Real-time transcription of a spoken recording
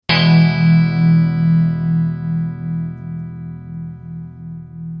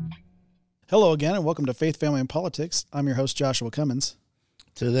Hello again, and welcome to Faith, Family, and Politics. I'm your host, Joshua Cummins.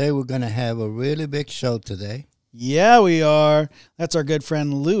 Today we're going to have a really big show today. Yeah, we are. That's our good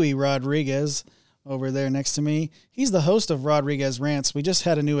friend Louis Rodriguez over there next to me. He's the host of Rodriguez Rants. We just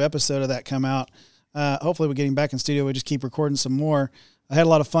had a new episode of that come out. Hopefully we're getting back in studio. We just keep recording some more. I had a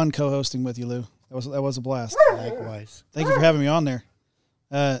lot of fun co-hosting with you, Lou. That was a blast. Likewise. Thank you for having me on there.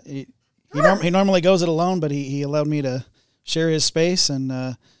 He normally goes it alone, but he allowed me to share his space,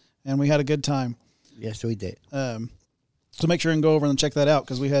 and we had a good time. Yes, we did. So make sure and go over and check that out,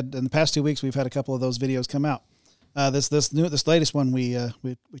 because we had in the past 2 weeks we've had a couple of those videos come out. This latest one we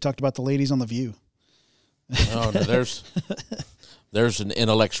talked about the ladies on The View. Oh, no, there's an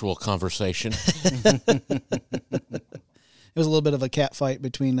intellectual conversation. It was a little bit of a cat fight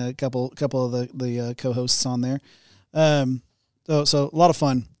between a couple of the co-hosts on there. So a lot of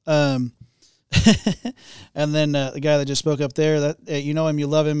fun. And then the guy that just spoke up there, that you know him, you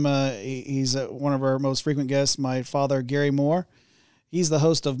love him. He's one of our most frequent guests, my father, Gary Moore. He's the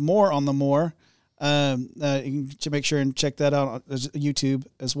host of More on the More. You can make sure and check that out on YouTube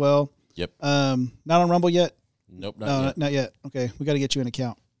as well. Yep. Not on Rumble yet? Nope, not yet. Not yet. Okay, we got to get you an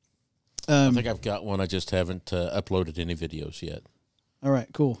account. I think I've got one. I just haven't uploaded any videos yet. All right,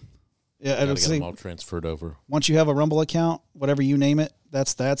 cool. Yeah, I got to get them all transferred over. Once you have a Rumble account, whatever you name it,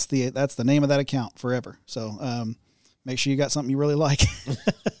 that's the name of that account forever. So make sure you got something you really like.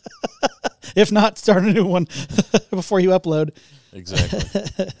 If not, start a new one before you upload. Exactly.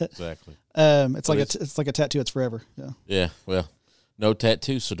 It's like a tattoo. It's forever. Yeah. Well, no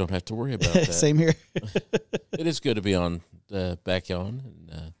tattoos, so don't have to worry about that. Same here. It is good to be back on,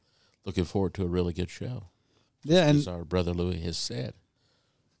 and looking forward to a really good show. Yeah, and as our brother Louis has said.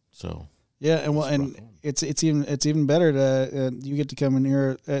 So. Yeah, and it's even better to you get to come in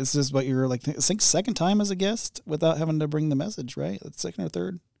here. This is what you're like. I think second time as a guest without having to bring the message, right? That's second or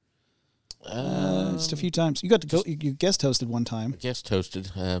third. Just a few times. You got to go. You guest hosted one time. Guest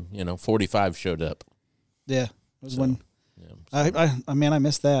hosted. 45 showed up. Yeah, it was when. Yeah, I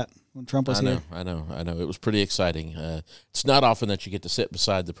missed that when Trump was here. I know. It was pretty exciting. It's not often that you get to sit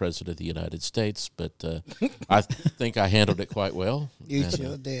beside the President of the United States, but I think I handled it quite well. You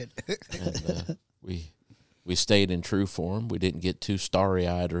sure did. And we stayed in true form. We didn't get too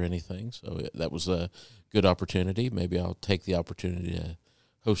starry-eyed or anything, so that was a good opportunity. Maybe I'll take the opportunity to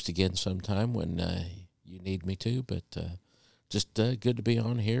host again sometime when you need me to, but just good to be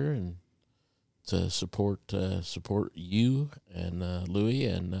on here and to support you and Louis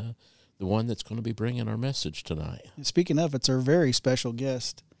and the one that's going to be bringing our message tonight. Speaking of, it's our very special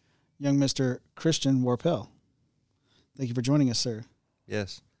guest, young Mr. Christian Warpel. Thank you for joining us, sir.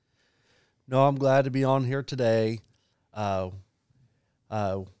 Yes. No, I'm glad to be on here today. What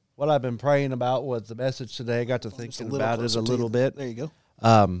I've been praying about was the message today. I got to thinking about it a little bit. There you go.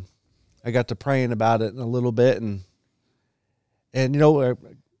 I got to praying about it in a little bit, and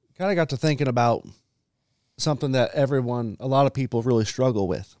kind of got to thinking about something that a lot of people really struggle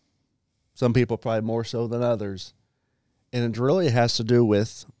with. Some people probably more so than others. And it really has to do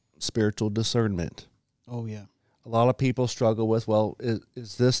with spiritual discernment. Oh, yeah. A lot of people struggle with, well,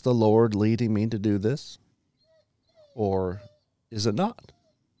 is this the Lord leading me to do this? Or is it not?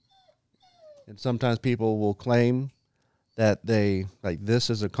 And sometimes people will claim that this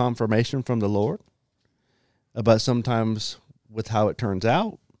is a confirmation from the Lord. But sometimes with how it turns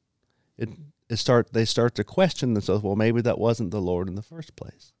out, they start to question themselves, well, maybe that wasn't the Lord in the first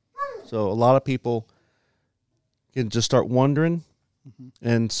place. So a lot of people can just start wondering. Mm-hmm.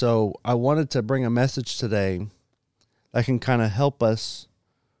 And so I wanted to bring a message today that can kind of help us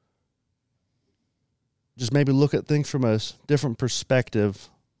just maybe look at things from a different perspective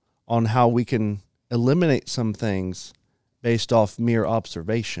on how we can eliminate some things based off mere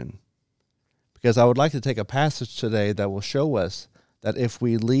observation. Because I would like to take a passage today that will show us that if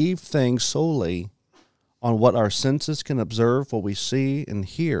we leave things solely on what our senses can observe, what we see and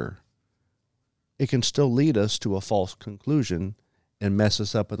hear, it can still lead us to a false conclusion and mess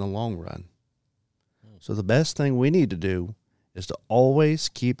us up in the long run. So the best thing we need to do is to always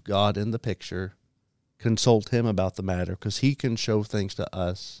keep God in the picture, consult Him about the matter, because He can show things to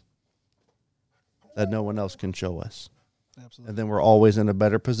us that no one else can show us. Absolutely. And then we're always in a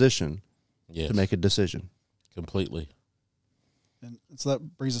better position to make a decision. Completely. And so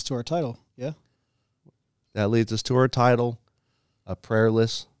that brings us to our title, yeah? That leads us to our title, A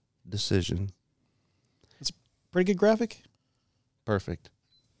Prayerless Decision. It's a pretty good graphic. Perfect.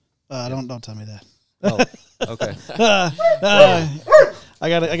 Don't tell me that. Oh, okay. I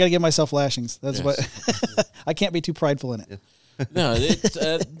gotta give myself lashings. That's what I can't be too prideful in it. No,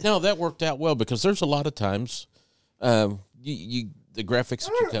 that worked out well, because there's a lot of times the graphics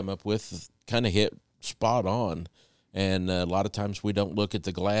that you come up with kind of hit spot on. And a lot of times we don't look at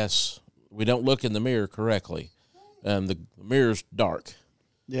the glass. We don't look in the mirror correctly. The mirror's dark.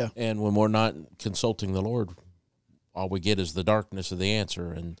 Yeah. And when we're not consulting the Lord, all we get is the darkness of the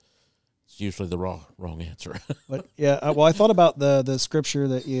answer, and it's usually the wrong answer. But yeah, well, I thought about the scripture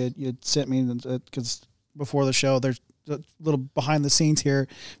that you sent me, because before the show, there's a little behind the scenes here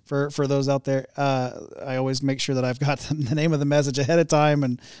for those out there. I always make sure that I've got the name of the message ahead of time,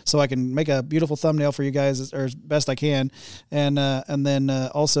 and so I can make a beautiful thumbnail for you guys as best I can, and then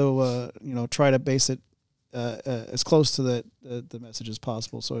also try to base it as close to the message as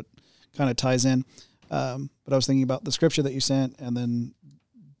possible, so it kind of ties in. But I was thinking about the scripture that you sent, and then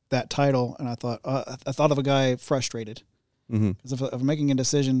that title, and I thought of a guy frustrated, because if I'm making a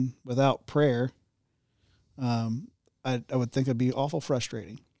decision without prayer, I would think it'd be awful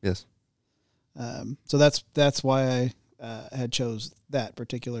frustrating. Yes. So that's why I had chose that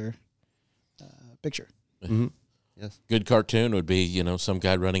particular picture. Mm-hmm. Yes. Good cartoon would be, some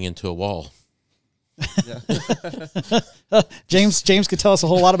guy running into a wall. Yeah. James could tell us a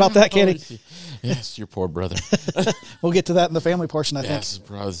whole lot about that, can't he? Yes, your poor brother. We'll get to that in the family portion, I think.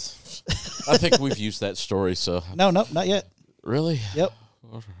 Yes, I think we've used that story. So No, not yet. Really? Yep.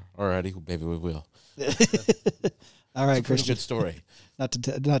 Alrighty, maybe we will. All right, It's a pretty Christian. good story. Not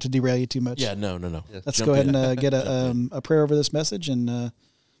to derail you too much. Yeah, no. Yes. Let's Jump go ahead in. and get a prayer over this message, and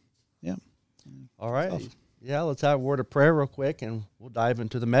All right. Yeah, let's have a word of prayer real quick, and we'll dive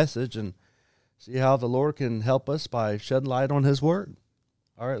into the message and see how the Lord can help us by shedding light on his word.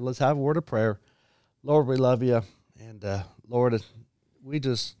 All right, let's have a word of prayer. Lord, we love you. And Lord, we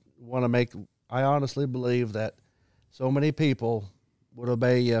just want to I honestly believe that so many people would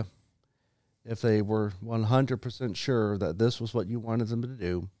obey you if they were 100% sure that this was what you wanted them to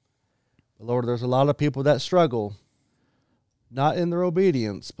do. But Lord, there's a lot of people that struggle, not in their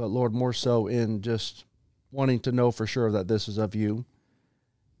obedience, but Lord, more so in just wanting to know for sure that this is of you.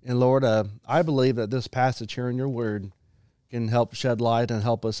 And Lord, I believe that this passage here in your word can help shed light and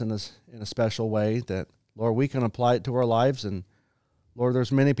help us in a special way that, Lord, we can apply it to our lives. And Lord,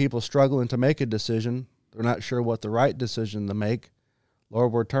 there's many people struggling to make a decision. They're not sure what the right decision to make.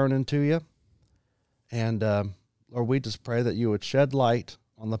 Lord, we're turning to you. And Lord, we just pray that you would shed light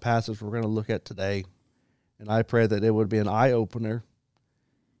on the passage we're going to look at today. And I pray that it would be an eye-opener.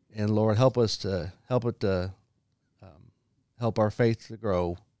 And Lord, help our faith to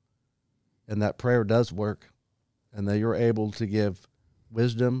grow. And that prayer does work. And that you're able to give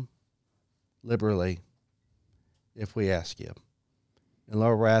wisdom liberally if we ask you. And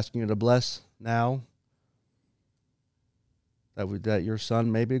Lord, we're asking you to bless now that your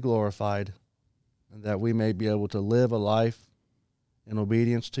Son may be glorified and that we may be able to live a life in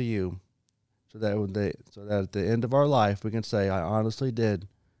obedience to you so that at the end of our life we can say, I honestly did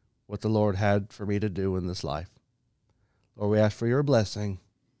what the Lord had for me to do in this life. Lord, we ask for your blessing.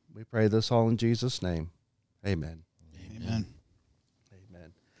 We pray this all in Jesus' name. Amen. Amen.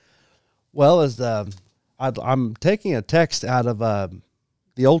 Amen. Well, as I'm taking a text out of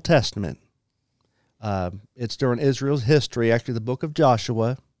the Old Testament. It's during Israel's history, actually the book of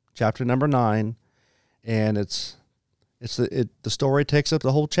Joshua, chapter number 9, and the story takes up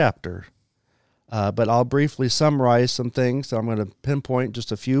the whole chapter. But I'll briefly summarize some things. So I'm going to pinpoint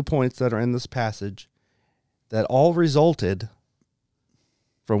just a few points that are in this passage that all resulted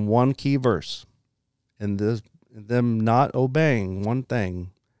from one key verse. And them not obeying one thing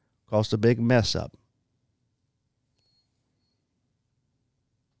caused a big mess up.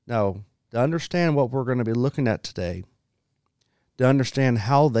 Now, to understand what we're going to be looking at today, to understand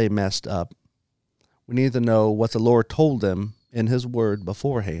how they messed up, we need to know what the Lord told them in his word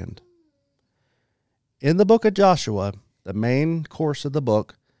beforehand. In the book of Joshua, the main course of the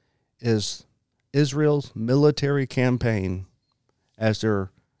book is Israel's military campaign as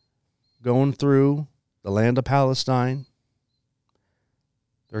they're going through the land of Palestine.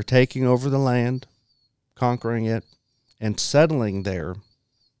 They're taking over the land, conquering it, and settling there,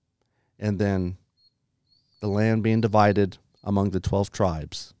 and then the land being divided among the 12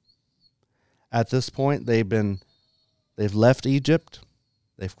 tribes. At this point, they've left Egypt,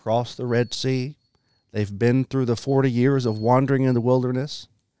 they've crossed the Red Sea, they've been through the 40 years of wandering in the wilderness,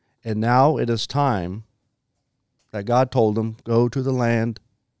 and now it is time that God told them, go to the land.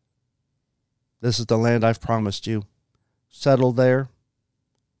 This is the land I've promised you. Settle there.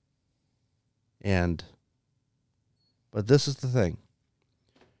 But this is the thing.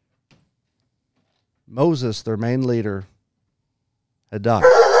 Moses, their main leader, had died.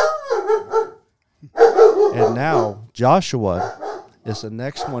 And now Joshua is the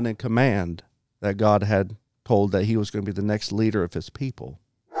next one in command that God had told that he was going to be the next leader of his people.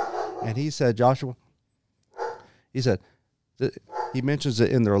 And he said, Joshua, he said, he mentions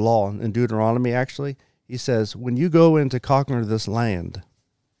it in their law, in Deuteronomy actually. He says, when you go in to conquer this land,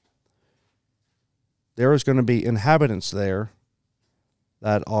 there is going to be inhabitants there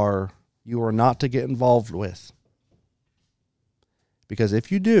that you are not to get involved with. Because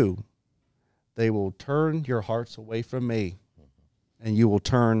if you do, they will turn your hearts away from me, and you will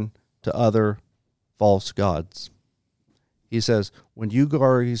turn to other false gods. He says, when you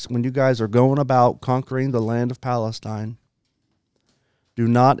guys are going about conquering the land of Palestine, do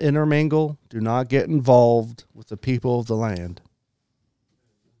not intermingle, do not get involved with the people of the land.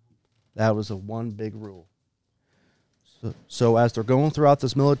 That was one big rule. So as they're going throughout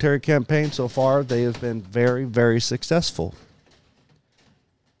this military campaign so far, they have been very, very successful.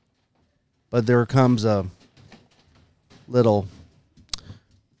 But there comes a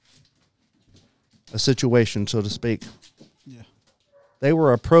situation, so to speak. Yeah. They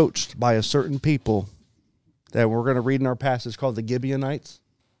were approached by a certain people that we're going to read in our passage called the Gibeonites.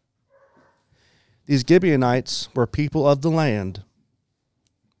 These Gibeonites were people of the land,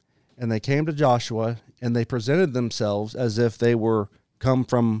 and they came to Joshua, and they presented themselves as if they were come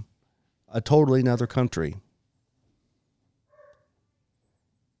from a totally another country.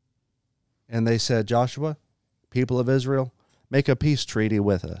 And they said, Joshua, people of Israel, make a peace treaty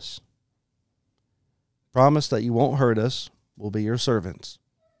with us. Promise that you won't hurt us. We'll be your servants.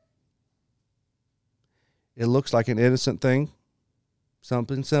 It looks like an innocent thing,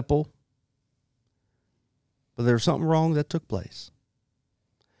 something simple, but there's something wrong that took place.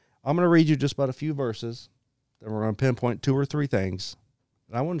 I'm going to read you just about a few verses, then we're going to pinpoint 2 or 3 things,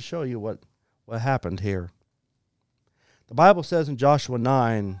 and I want to show you what happened here. The Bible says in Joshua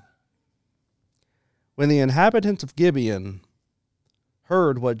 9, when the inhabitants of Gibeon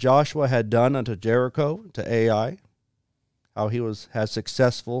heard what Joshua had done unto Jericho, to Ai, how he had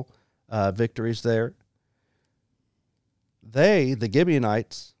successful victories there, they, the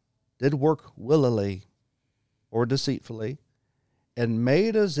Gibeonites, did work willily or deceitfully, and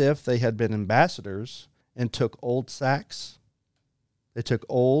made as if they had been ambassadors, and took old sacks. They took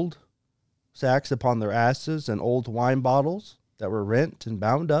old sacks upon their asses, and old wine bottles that were rent and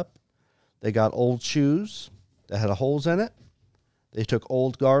bound up. They got old shoes that had holes in it. They took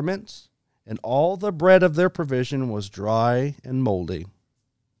old garments, and all the bread of their provision was dry and moldy.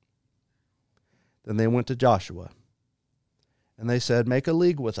 Then they went to Joshua, and they said, make a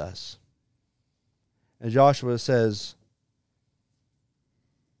league with us. And Joshua says,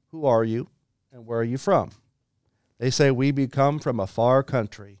 who are you, and where are you from? They say, we come from a far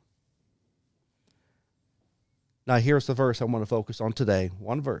country. Now here's the verse I want to focus on today.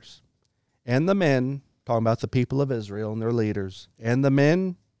 One verse. And the men, talking about the people of Israel and their leaders, and the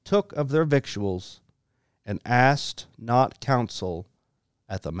men took of their victuals, and asked not counsel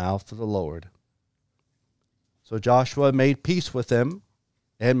at the mouth of the Lord. So Joshua made peace with them,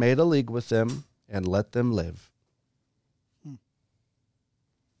 and made a league with them, and let them live.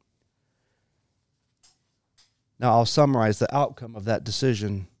 Now I'll summarize the outcome of that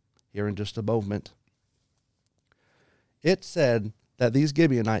decision here in just a moment. It said that these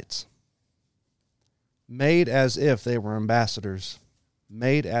Gibeonites made as if they were ambassadors.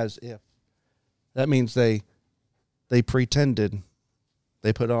 Made as if. That means they pretended.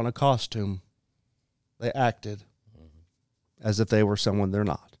 They put on a costume. They acted as if they were someone they're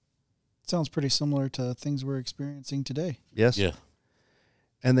not. Sounds pretty similar to things we're experiencing today. Yes? Yeah.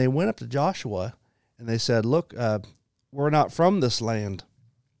 And they went up to Joshua, and they said, look, we're not from this land.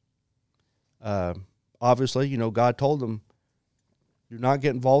 Obviously, God told them, do not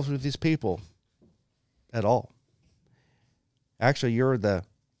get involved with these people at all. Actually,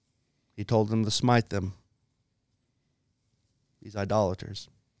 he told them to smite them, these idolaters.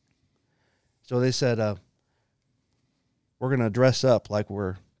 So they said, we're going to dress up like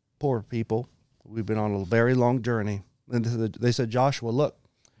we're poor people. We've been on a very long journey. And they said, Joshua, look,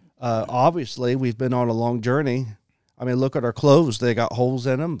 obviously we've been on a long journey. I mean, look at our clothes. They got holes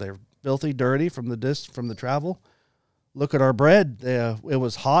in them. They're filthy, dirty from the travel. Look at our bread. It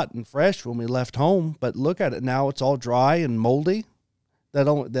was hot and fresh when we left home, but look at it now. It's all dry and moldy.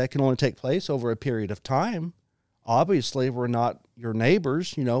 That can only take place over a period of time. Obviously, we're not your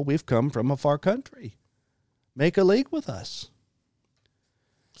neighbors. We've come from a far country. Make a league with us.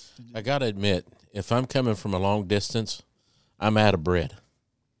 I got to admit, if I'm coming from a long distance, I'm out of bread.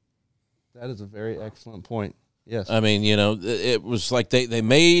 That is a very excellent point. Yes. I mean, it was like they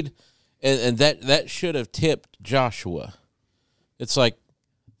made, and that should have tipped Joshua. It's like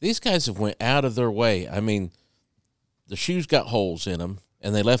these guys have went out of their way. I mean, the shoes got holes in them,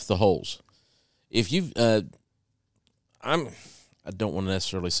 and they left the holes. If you, I'm I don't want to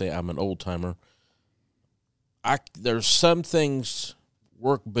necessarily say I'm an old timer. There's some things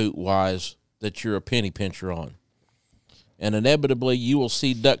work boot wise that you're a penny pincher on. And inevitably you will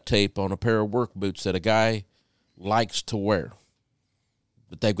see duct tape on a pair of work boots that a guy likes to wear.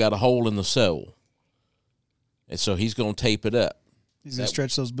 But they've got a hole in the sole. And so he's going to tape it up. He's going to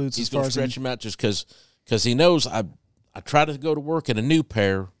stretch those boots He's as far going as to stretch them out just because he knows I try to go to work in a new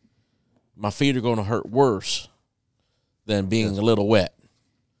pair, my feet are going to hurt worse than being a little wet.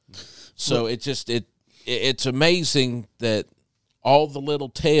 So it's amazing that all the little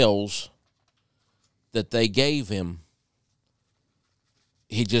tales that they gave him,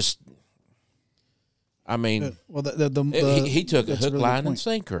 he just, I mean, well, he took a hook, really line, and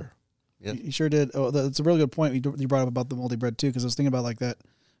sinker. Yep. You sure did. Oh, that's a really good point you brought up about the moldy bread too, because I was thinking about like that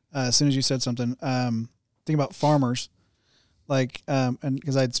as soon as you said something. Thinking about farmers, like, and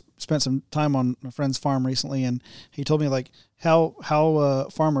because I'd spent some time on my friend's farm recently, and he told me like how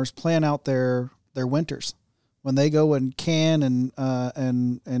farmers plan out their winters when they go and can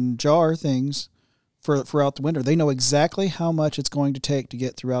and jar things throughout the winter. They know exactly how much it's going to take to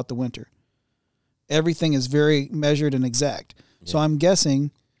get throughout the winter. Everything is very measured and exact. Yeah. So I'm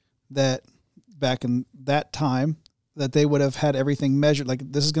guessing that back in that time that they would have had everything measured.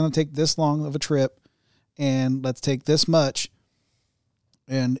 Like, this is going to take this long of a trip, and let's take this much.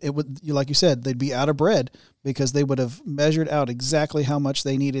 And it would, like you said, they'd be out of bread because they would have measured out exactly how much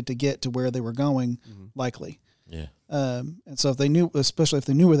they needed to get to where they were going, likely. Yeah. And so if they knew, especially if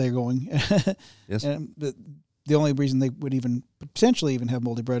they knew where they were going, yes. And the only reason they would even potentially even have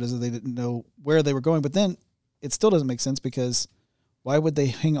moldy bread is that they didn't know where they were going. But then it still doesn't make sense, because why would they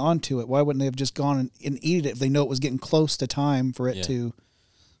hang on to it? Why wouldn't they have just gone and eaten it if they know it was getting close to time for it to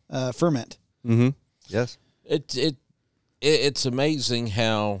ferment? Mm-hmm. Yes. It's amazing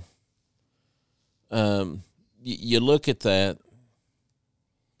how you look at that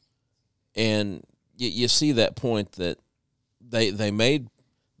and you see that point that they made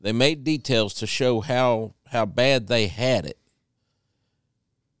details to show how bad they had it.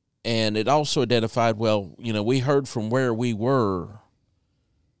 And it also identified, well, we heard from where we were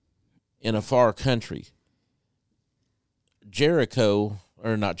in a far country. Jonah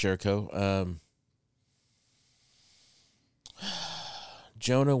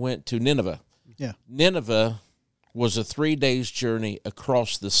went to Nineveh. Yeah. Nineveh was a 3 days journey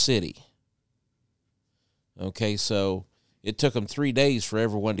across the city. Okay, so it took them 3 days for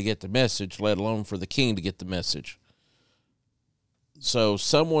everyone to get the message, let alone for the king to get the message. So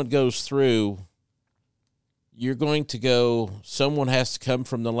someone goes through, you're going to go, someone has to come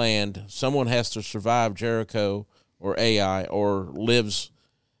from the land, someone has to survive Jericho or Ai, or lives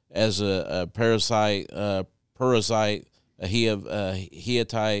as a parasite, a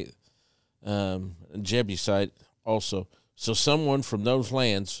Hittite, Jebusite also. So someone from those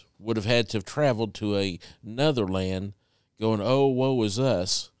lands would have had to have traveled to another land going, oh, woe is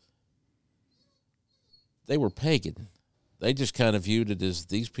us. They were pagan. They just kind of viewed it as,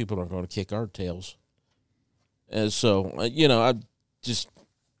 these people are going to kick our tails. And so, there's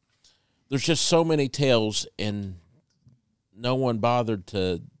just so many tales, and no one bothered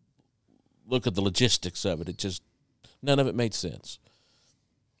to look at the logistics of it. None of it made sense.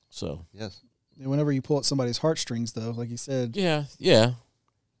 So, yes. Whenever you pull at somebody's heartstrings, though, like you said. Yeah.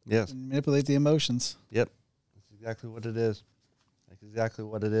 Yes. Manipulate the emotions. Yep. That's exactly what it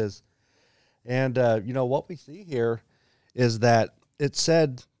is. And, what we see here is that it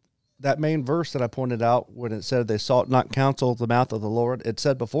said, that main verse that I pointed out, when it said they sought not counsel the mouth of the Lord, it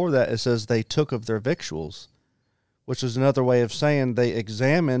said before that, it says they took of their victuals, which is another way of saying they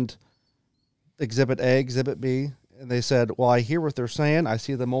examined Exhibit A, Exhibit B, and they said, well, I hear what they're saying. I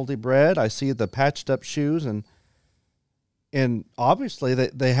see the moldy bread. I see the patched up shoes. And obviously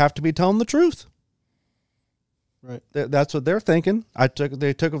they have to be telling the truth. Right. That's what they're thinking.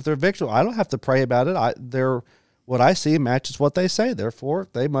 They took of their victual. I don't have to pray about it. What I see matches what they say. Therefore,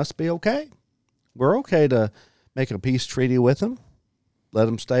 they must be okay. We're okay to make a peace treaty with them. Let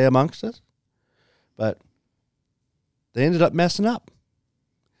them stay amongst us. But they ended up messing up.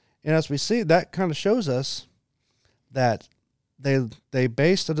 And as we see, that kind of shows us that they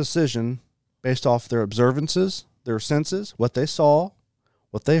based a decision based off their observances, their senses, what they saw,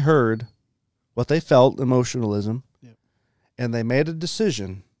 what they heard, what they felt, emotionalism, and they made a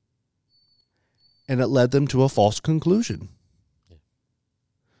decision, and it led them to a false conclusion. Yeah.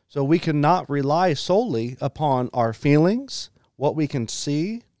 So we cannot rely solely upon our feelings, what we can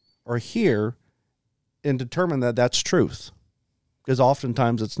see or hear, and determine that that's truth, because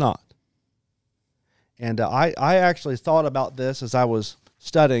oftentimes it's not. And I actually thought about this as I was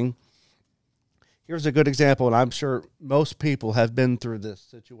studying. here's a good example, and I'm sure most people have been through this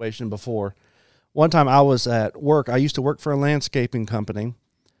situation before. One time I was at work. I used to work for a landscaping company,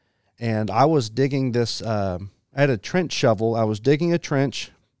 and I was digging this. I had a trench shovel. I was digging a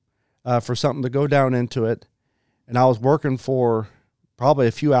trench for something to go down into it, and I was working for probably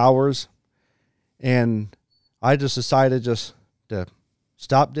a few hours, and I just decided just to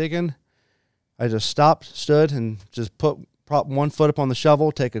stop digging. I just stopped, stood, and just prop one foot up on the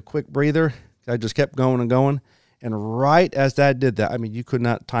shovel, take a quick breather. I just kept going and going. And right as that did that, I mean, you could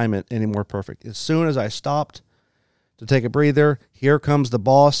not time it any more perfect. As soon as I stopped to take a breather, here comes the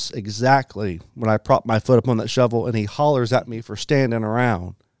boss exactly when I prop my foot up on that shovel, and he hollers at me for standing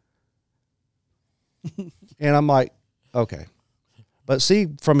around. And I'm like, okay. But see,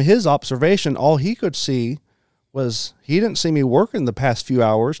 from his observation, all he could see was he didn't see me working the past few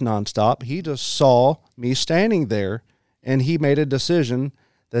hours nonstop. He just saw me standing there, and he made a decision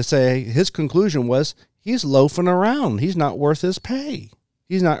that say his conclusion was he's loafing around. He's not worth his pay.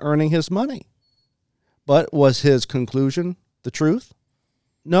 He's not earning his money. But was his conclusion the truth?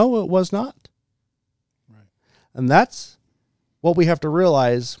 No, it was not. Right. And that's what we have to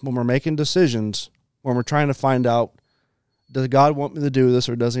realize when we're making decisions, when we're trying to find out, does God want me to do this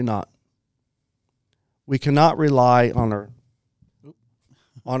or does he not? We cannot rely on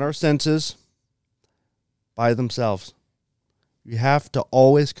our senses by themselves. You have to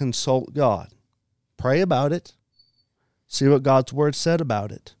always consult God. Pray about it. See what God's word said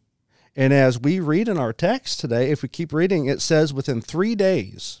about it. And as we read in our text today, if we keep reading, it says within 3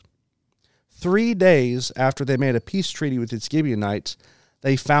 days after they made a peace treaty with the Gibeonites,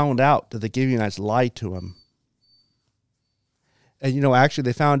 they found out that the Gibeonites lied to them. And, actually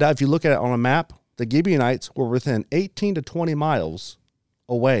they found out, if you look at it on a map, the Gibeonites were within 18 to 20 miles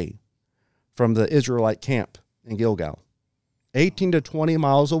away from the Israelite camp in Gilgal. 18 to 20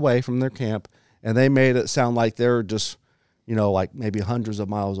 miles away from their camp, and they made it sound like they're just, like maybe hundreds of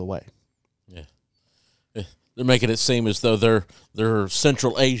miles away. Yeah. They're making it seem as though they're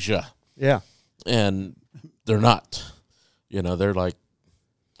Central Asia. Yeah. And they're not. They're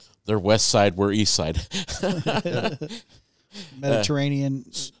west side, we're east side. Mediterranean.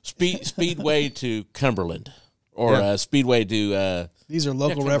 Speedway to Cumberland, or Speedway to... These are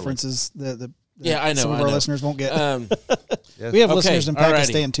local references that I know. Some of our listeners won't get. Yes. We have listeners in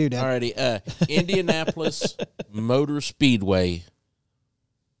Pakistan too, Dad. Alrighty. Indianapolis Motor Speedway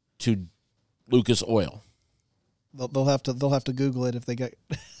to Lucas Oil. They'll have to Google it if they get.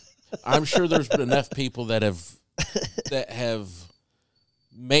 I'm sure there's been enough people that have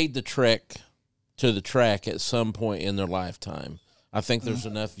made the trek to the track at some point in their lifetime. I think there's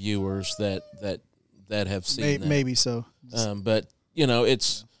enough viewers that have seen that. Maybe so. But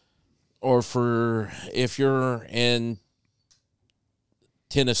it's, or for if you're in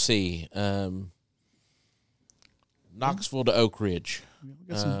Tennessee, Knoxville to Oak Ridge. We've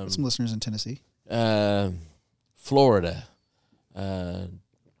got some listeners in Tennessee. Florida,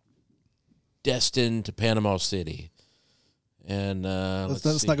 Destin to Panama City. And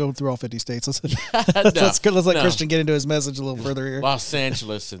let's not go through all 50 states. Let's let Christian get into his message a little further here. Los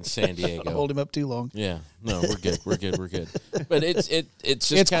Angeles and San Diego. Don't hold him up too long. Yeah, no, we're good. But it's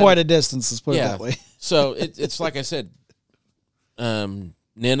just it's quite a distance. Let's put it that way. So it's like I said,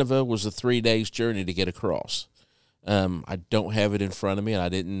 Nineveh was a 3 days journey to get across. I don't have it in front of me, and I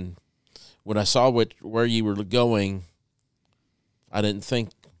didn't. When I saw where you were going, I didn't think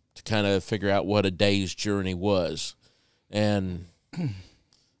to kind of figure out what a day's journey was. And,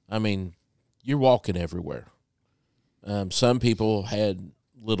 I mean, you're walking everywhere. Some people had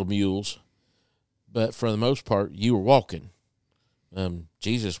little mules, but for the most part, you were walking.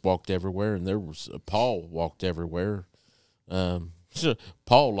 Jesus walked everywhere, and Paul walked everywhere. So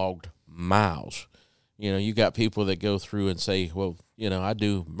Paul logged miles. You got people that go through and say, well, I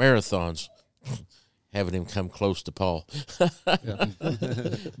do marathons. Having him come close to Paul.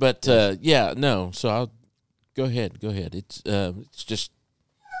 But, no. So I'll go ahead. It's just.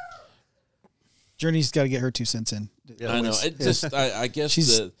 Journey's got to get her 2 cents in. Yeah, I know. I guess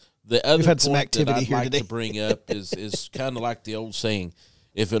the we've other had point some activity that I'd here like today. to bring up is kind of like the old saying,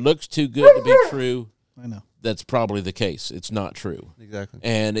 if it looks too good to be true, I know. That's probably the case. It's not true. Exactly.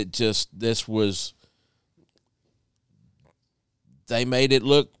 And they made it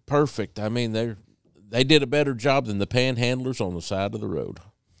look perfect. I mean, they did a better job than the panhandlers on the side of the road.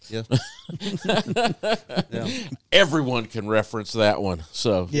 Yeah. Yeah. Everyone can reference that one.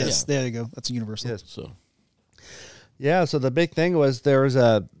 So yes, there you go. That's a universal. Yes. So So the big thing was they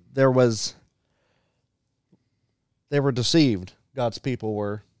were deceived. God's people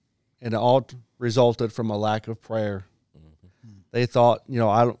were, and it all resulted from a lack of prayer. Mm-hmm. They thought,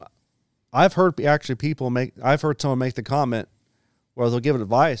 I've heard someone make the comment where they'll give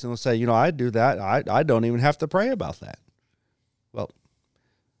advice and they'll say, I do that. I don't even have to pray about that. Well,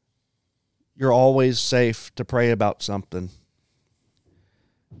 you're always safe to pray about something,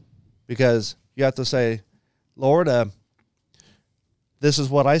 because you have to say, Lord, this is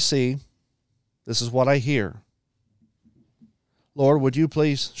what I see. This is what I hear. Lord, would you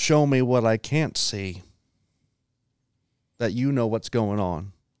please show me what I can't see, that you know what's going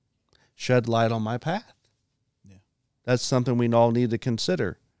on. Shed light on my path. Yeah. That's something we all need to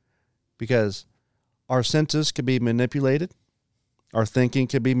consider, because our senses can be manipulated. Our thinking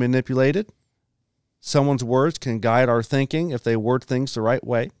can be manipulated. Someone's words can guide our thinking if they word things the right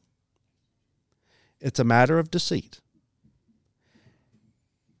way. It's a matter of deceit.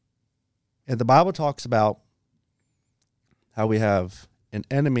 And the Bible talks about how we have an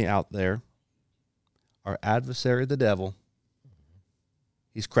enemy out there, our adversary, the devil.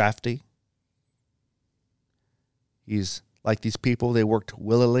 He's crafty. He's like these people, they worked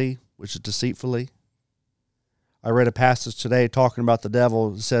willily, which is deceitfully. I read a passage today talking about the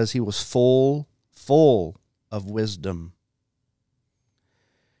devil. It says he was full of wisdom.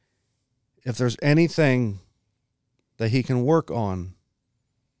 If there's anything that he can work on,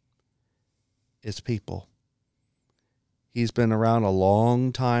 it's people. He's been around a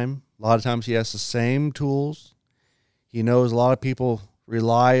long time. A lot of times he has the same tools. He knows a lot of people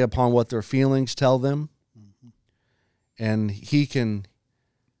rely upon what their feelings tell them. Mm-hmm. And he can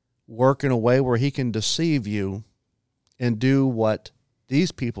work in a way where he can deceive you and do what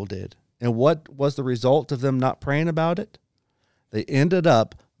these people did. And what was the result of them not praying about it? They ended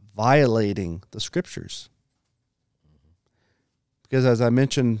up violating the scriptures. Because as I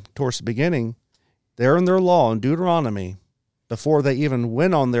mentioned towards the beginning, there in their law in Deuteronomy, before they even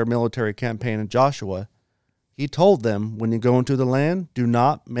went on their military campaign in Joshua, he told them, when you go into the land, do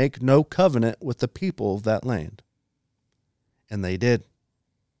not make no covenant with the people of that land. And they did.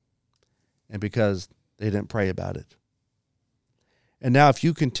 And because they didn't pray about it. And now if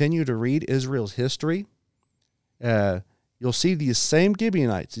you continue to read Israel's history, you'll see these same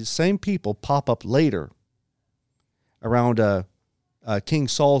Gibeonites, these same people pop up later around King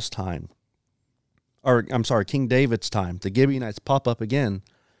Saul's time. King David's time. The Gibeonites pop up again.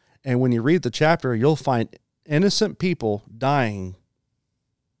 And when you read the chapter, you'll find innocent people dying.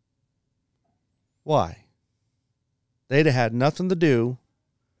 Why? They'd have had nothing to do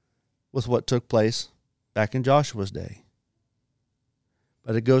with what took place back in Joshua's day.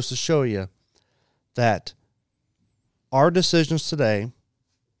 But it goes to show you that our decisions today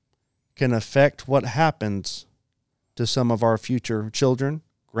can affect what happens to some of our future children,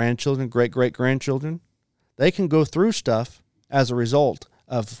 grandchildren, great-great-grandchildren. They can go through stuff as a result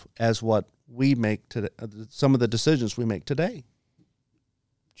of what we make today, some of the decisions we make today.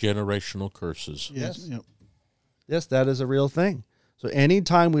 Generational curses. Yes. Yep. Yes, that is a real thing. So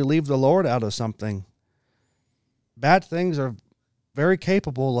anytime we leave the Lord out of something, bad things are very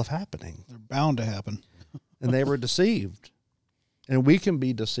capable of happening. They're bound to happen. And they were deceived. And we can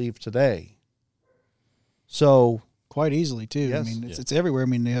be deceived today. So quite easily too. Yes. I mean, it's everywhere. I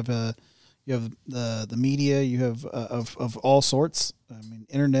mean, you have the media, you have of all sorts. I mean,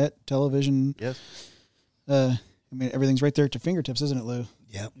 internet, television. Yes. I mean, everything's right there at your fingertips, isn't it, Lou?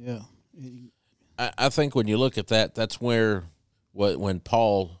 Yep. Yeah. I think when you look at that, that's where when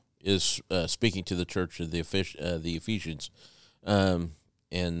Paul is speaking to the church of the Ephesians,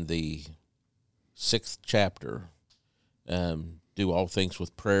 in the 6th chapter, do all things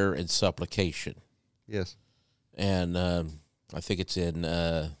with prayer and supplication. Yes. And I think it's in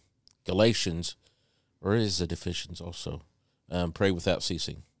Galatians, or is it Ephesians also? Pray without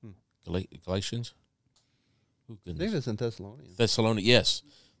ceasing. Galatians? I think it's in Thessalonians. Yes.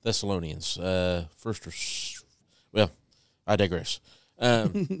 Thessalonians. I digress.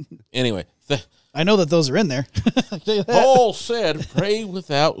 Anyway. I know that those are in there. Paul said, pray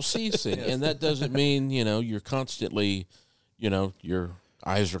without ceasing. Yes. And that doesn't mean, you're constantly, your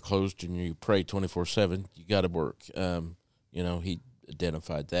eyes are closed and you pray 24/7. You got to work. He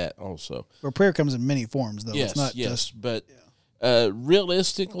identified that also. Well, prayer comes in many forms, though. Yes, it's not just. But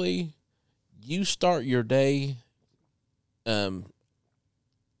realistically, you start your day. One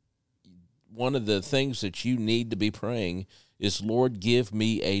of the things that you need to be praying is, Lord, give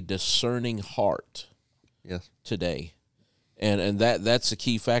me a discerning heart. Yes. Today. And that's a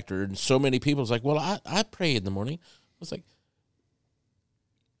key factor. And so many people is like, well, I pray in the morning. It's like,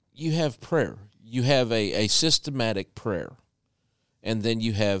 you have prayer. You have a systematic prayer. And then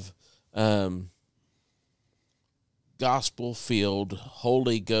you have gospel-filled,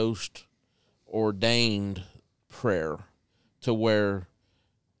 Holy Ghost ordained prayer, to where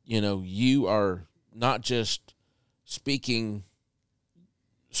you are not just speaking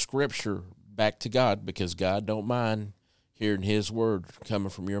scripture back to God, because God don't mind hearing his word coming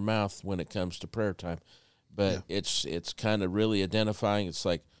from your mouth when it comes to prayer time. But it's kind of really identifying. It's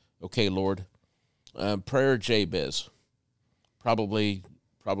like, okay, Lord, prayer Jabez, probably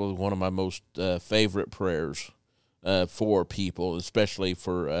one of my most favorite prayers for people, especially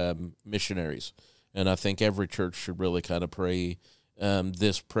for missionaries. And I think every church should really kind of pray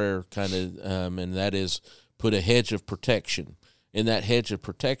this prayer kind of, and that is put a hedge of protection. And that hedge of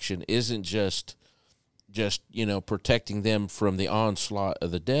protection isn't just protecting them from the onslaught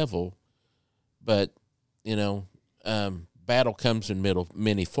of the devil, but battle comes in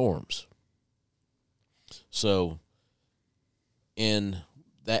many forms. So in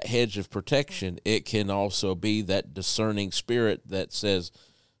that hedge of protection, it can also be that discerning spirit that says,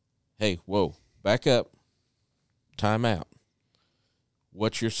 hey, whoa, back up, time out.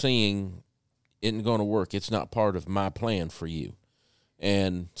 What you're seeing isn't going to work. It's not part of my plan for you.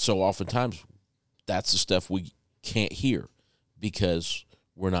 And so oftentimes that's the stuff we can't hear because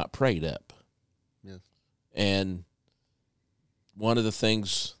we're not prayed up. Yes. And one of the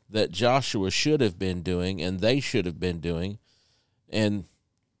things that Joshua should have been doing, and they should have been doing, and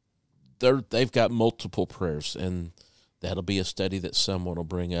they've got multiple prayers, and that'll be a study that someone will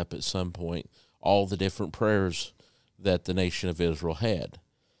bring up at some point, all the different prayers that the nation of Israel had.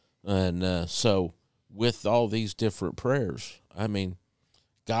 And so with all these different prayers, I mean,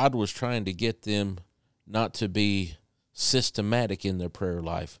 God was trying to get them not to be systematic in their prayer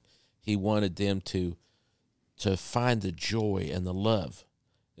life. He wanted them to find the joy and the love.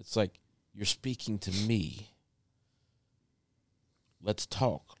 It's like, you're speaking to me. Let's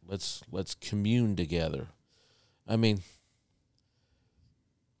talk. Let's commune together. I mean,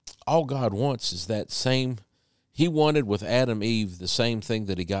 all God wants is that same. He wanted with Adam Eve the same thing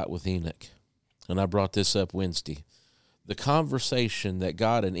that he got with Enoch. And I brought this up Wednesday. The conversation that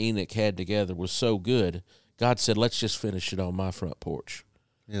God and Enoch had together was so good, God said, let's just finish it on my front porch.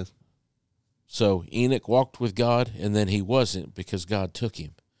 Yes. So Enoch walked with God, and then he wasn't because God took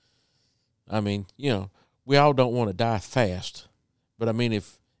him. I mean, we all don't want to die fast. But I mean,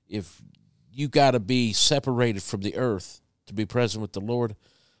 if you got to be separated from the earth to be present with the Lord,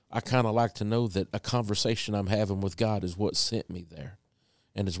 I kind of like to know that a conversation I'm having with God is what sent me there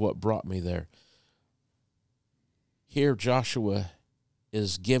and is what brought me there. Here, Joshua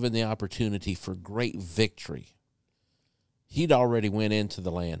is given the opportunity for great victory. He'd already went into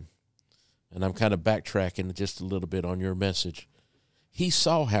the land, and I'm kind of backtracking just a little bit on your message. He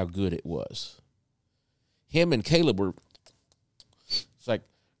saw how good it was. Him and Caleb were, it's like,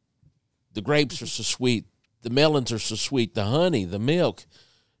 the grapes are so sweet, the melons are so sweet, the honey, the milk,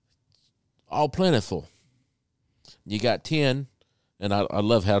 all plentiful. You got 10, and I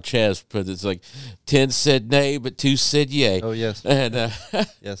love how Chaz put it. It's like 10 said nay, but 2 said yay. Oh, yes. And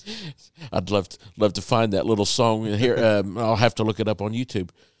yes. I'd love to find that little song here. I'll have to look it up on YouTube.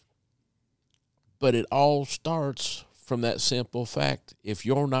 But it all starts from that simple fact. If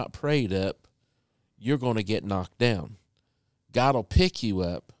you're not prayed up, you're going to get knocked down. God will pick you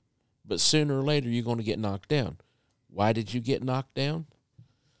up, but sooner or later you're going to get knocked down. Why did you get knocked down?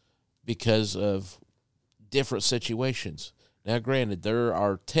 Because of different situations. Now, granted, there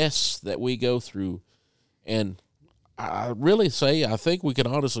are tests that we go through, and I think we can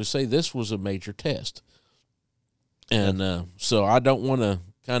honestly say this was a major test. And so I don't want to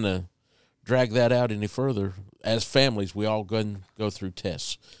kind of drag that out any further. As families, we all go through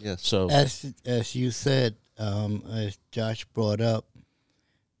tests. Yes. So as you said, as Josh brought up,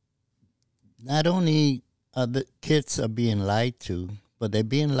 not only are the kids are being lied to, but they're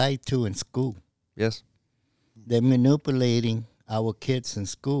being lied to in school. Yes. They're manipulating our kids in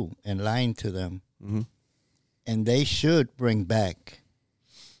school and lying to them. Mm-hmm. And they should bring back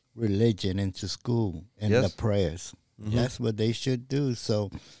religion into school and the prayers. Mm-hmm. That's what they should do.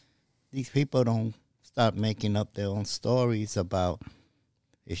 So these people don't start making up their own stories about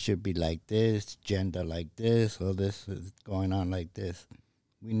it should be like this, gender like this, or this is going on like this.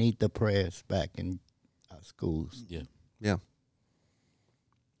 We need the prayers back in our schools. Yeah. Yeah.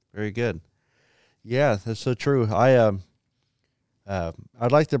 Very good. Yeah, that's so true. I'd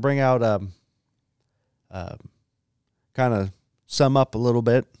like to bring out kind of sum up a little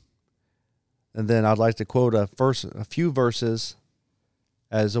bit, and then I'd like to quote a few verses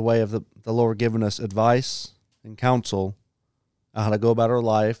as a way of the Lord giving us advice and counsel on how to go about our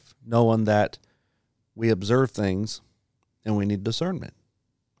life, knowing that we observe things and we need discernment.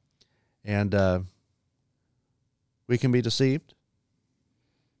 And we can be deceived.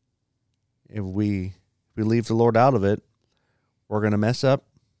 If we leave the Lord out of it, we're going to mess up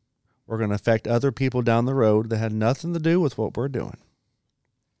We're going to affect other people down the road that had nothing to do with what we're doing.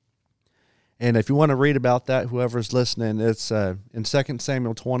 And if you want to read about that, whoever's listening, it's in 2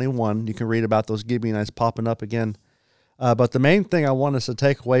 Samuel 21. You can read about those Gibeonites popping up again. But the main thing I want us to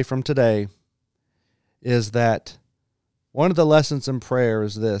take away from today is that one of the lessons in prayer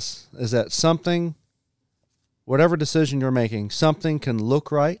is this, is that something, whatever decision you're making, something can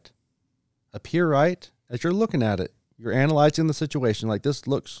look right, appear right as you're looking at it. You're analyzing the situation like this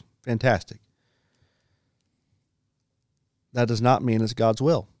looks fantastic. That does not mean it's God's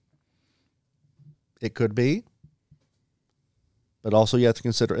will. It could be, but also you have to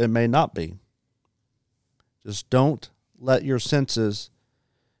consider it may not be. Just don't let your senses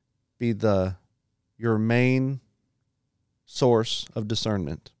be your main source of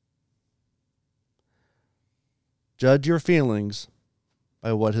discernment. Judge your feelings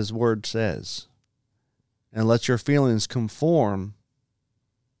by what his word says, and let your feelings conform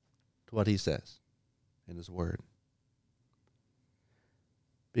to what he says in his word.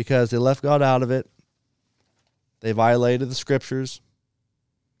 Because they left God out of it. They violated the scriptures.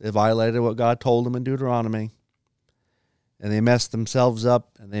 They violated what God told them in Deuteronomy. And they messed themselves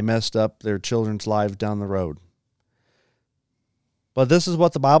up, and they messed up their children's lives down the road. But this is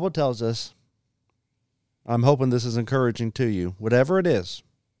what the Bible tells us. I'm hoping this is encouraging to you. Whatever it is,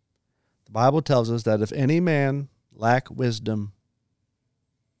 the Bible tells us that if any man lack wisdom,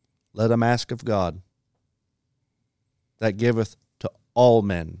 let him ask of God, that giveth to all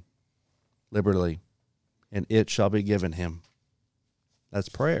men liberally, and it shall be given him. That's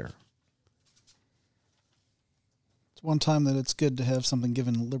prayer. It's one time that it's good to have something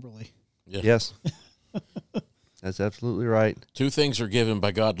given liberally. Yeah. Yes. That's absolutely right. Two things are given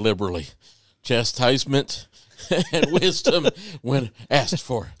by God liberally: chastisement and wisdom when asked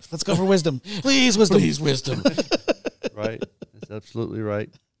for. Let's go for wisdom. Please, wisdom. Please, wisdom. Right. That's absolutely right.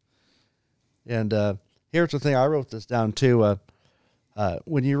 And here's the thing. I wrote this down too.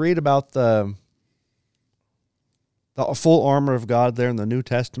 When you read about the full armor of God there in the New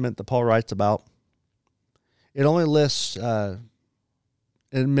Testament that Paul writes about, it only lists it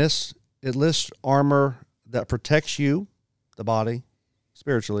lists armor that protects you, the body,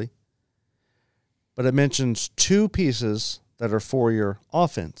 spiritually, but it mentions two pieces that are for your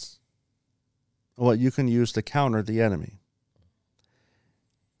offense, what you can use to counter the enemy.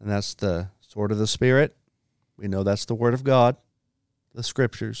 And that's the sword of the Spirit. We know that's the Word of God, the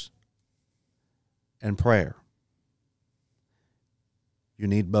Scriptures, and prayer. You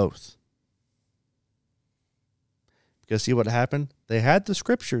need both. Because see what happened? They had the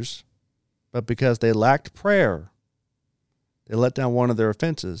Scriptures, but because they lacked prayer, they let down one of their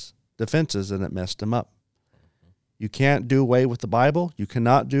defenses, and it messed them up. You can't do away with the Bible. You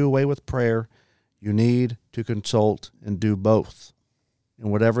cannot do away with prayer. You need to consult and do both in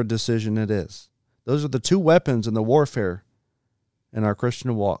whatever decision it is. Those are the two weapons in the warfare in our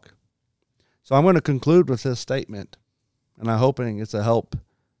Christian walk. So I'm going to conclude with this statement, and I'm hoping it's a help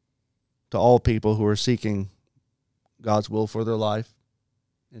to all people who are seeking God's will for their life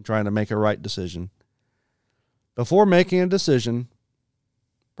and trying to make a right decision. Before making a decision,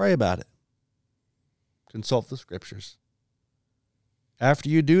 pray about it. Consult the Scriptures. After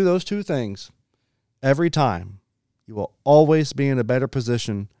you do those two things, every time, you will always be in a better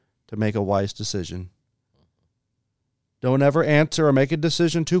position to make a wise decision. Don't ever answer or make a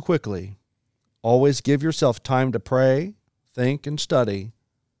decision too quickly. Always give yourself time to pray, think, and study,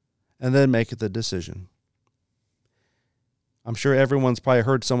 and then make the decision. I'm sure everyone's probably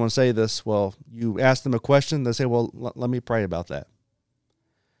heard someone say this. Well, you ask them a question, they say, well, let me pray about that.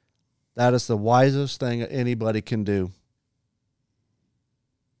 That is the wisest thing anybody can do.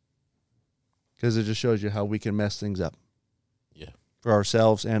 Because it just shows you how we can mess things up. Yeah. For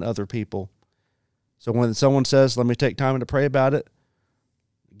ourselves and other people. So when someone says, let me take time to pray about it,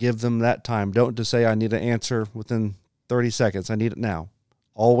 give them that time. Don't just say, I need an answer within 30 seconds. I need it now.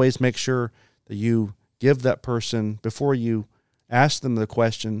 Always make sure that you give that person, before you ask them the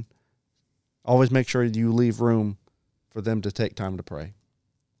question, always make sure you leave room for them to take time to pray.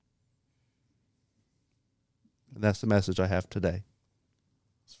 And that's the message I have today.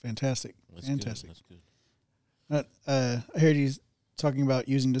 It's fantastic. That's fantastic. Good. That's good. I heard you talking about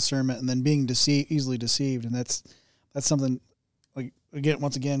using discernment and then being easily deceived, and that's something. Like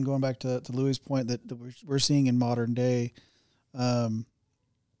once again, going back to Louis' point that we're seeing in modern day,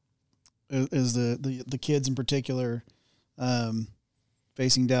 is the kids in particular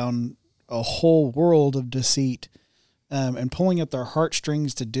facing down a whole world of deceit and pulling at their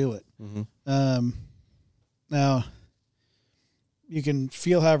heartstrings to do it. Mm-hmm. Now, you can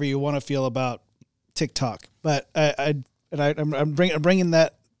feel however you want to feel about TikTok, but I'm bringing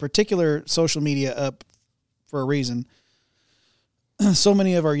that particular social media up for a reason. So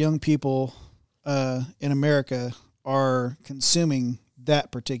many of our young people in America are consuming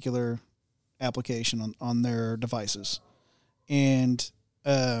that particular application on their devices. And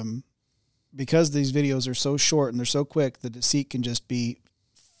because these videos are so short and they're so quick, the deceit can just be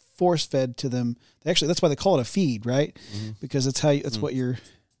force fed to them. Actually, that's why they call it a feed, right? Mm-hmm. Because it's what you're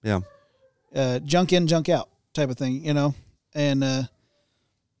junk in, junk out type of thing, you know. And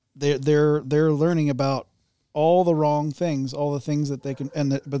they're learning about all the wrong things, all the things that they can,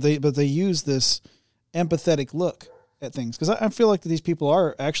 but they use this empathetic look at things, because I feel like these people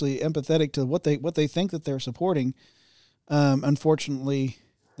are actually empathetic to what they think that they're supporting. Unfortunately,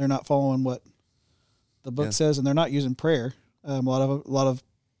 they're not following what the book says, and they're not using prayer. A lot of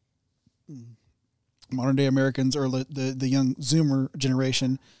modern day Americans, or the young Zoomer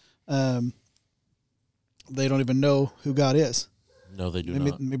generation, they don't even know who God is. No, they do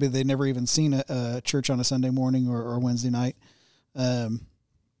not. Maybe they never even seen a church on a Sunday morning or Wednesday night. And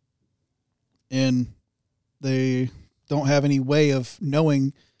they don't have any way of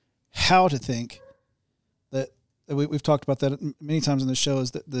knowing how to think. That we've talked about that many times in the show,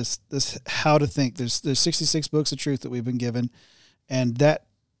 is that this how to think. There's 66 books of truth that we've been given, and that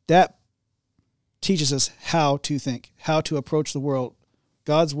teaches us how to think, how to approach the world.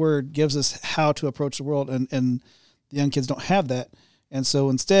 God's word gives us how to approach the world, and the young kids don't have that. And so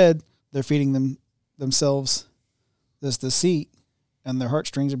instead, they're feeding themselves this deceit, and their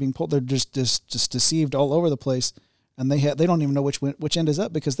heartstrings are being pulled. They're just deceived all over the place, and they don't even know which end is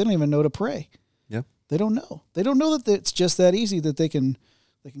up, because they don't even know to pray. Yeah, they don't know. They don't know that it's just that easy, that they can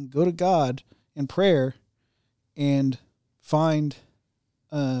go to God in prayer and find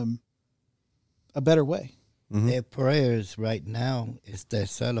a better way. Mm-hmm. Their prayers right now is their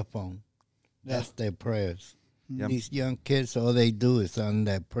cell phone. That's their prayers. Yep. These young kids, all they do is on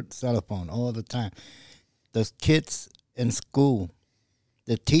their cell phone all the time. The kids in school,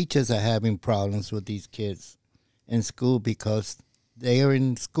 the teachers are having problems with these kids in school, because they are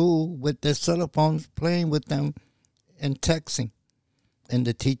in school with their cell phones, playing with them and texting. And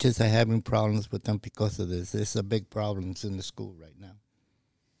the teachers are having problems with them because of this. It's a big problem in the school right now.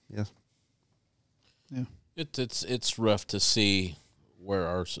 Yes. Yeah. It's rough to see where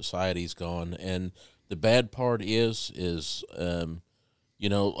our society's gone, and the bad part is a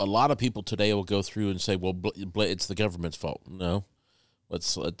lot of people today will go through and say, well, it's the government's fault. No, we'll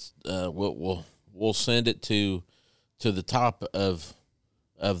send it to the top of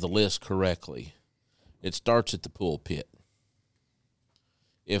the list correctly. It starts at the pulpit.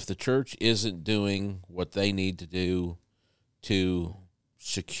 If the church isn't doing what they need to do to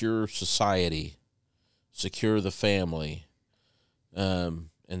secure society, secure the family, and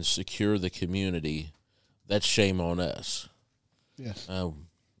secure the community, that's shame on us. Yes.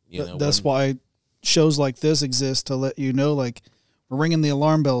 That's why shows like this exist, to let you know, like, we're ringing the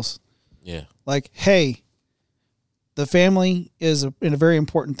alarm bells. Yeah. Like, hey, the family is a very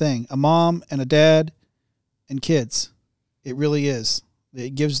important thing. A mom and a dad and kids. It really is.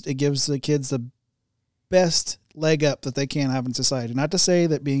 It gives the kids the best leg up that they can have in society. Not to say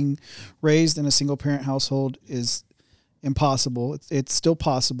that being raised in a single parent household is impossible. It's still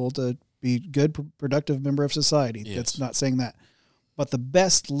possible to be a good, productive member of society. Yes. That's not saying that. But the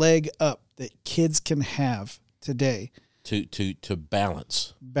best leg up that kids can have today, to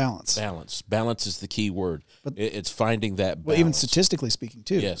balance. Balance is the key word. But it's finding that balance. Well, even statistically speaking,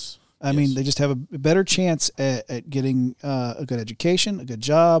 too. Yes. I mean, they just have a better chance at getting a good education, a good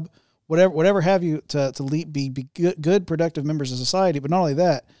job, whatever have you, to be good, productive members of society. But not only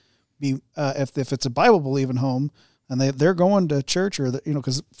that, if it's a Bible believing home, and they're going to church, or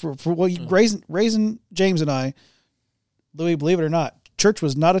because raising James and I, Louis, believe it or not, church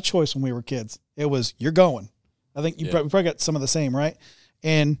was not a choice when we were kids. It was, you're going. I think you probably got some of the same, right?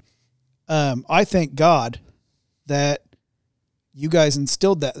 And I thank God that you guys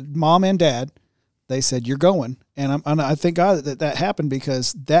instilled that. Mom and Dad, they said, you're going. And I thank God that happened,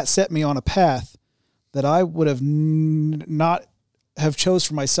 because that set me on a path that I would have not have chose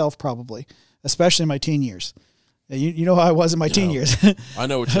for myself, probably, especially in my teen years. You know how I was in my teen years. I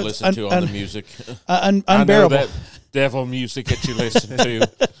know what you listen to on the music. Unbearable. I know that devil music that you listen to.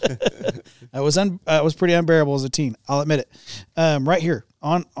 I was pretty unbearable as a teen. I'll admit it. Right here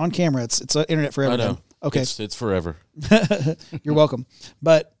on camera, it's internet forever. I know. Okay, it's forever. You're welcome.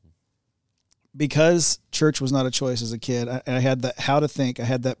 But because church was not a choice as a kid, I had that how to think. I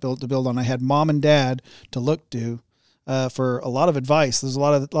had that to build on. I had mom and dad to look to for a lot of advice. There's a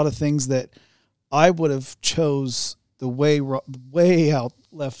lot of things that I would have chose the way out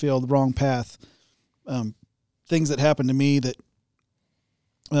left field, the wrong path. Things that happened to me that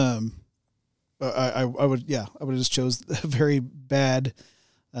I would have just chose a very bad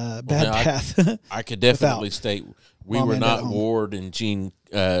path. I could definitely state we were not Ward and June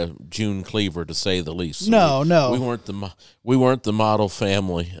Cleaver, to say the least. So no, we weren't the model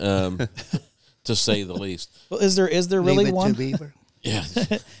family, to say the least. Well, is there really one? Yeah.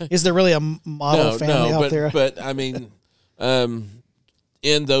 Is there really a model family out there? But I mean,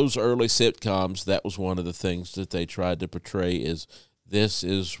 in those early sitcoms, that was one of the things that they tried to portray. Is this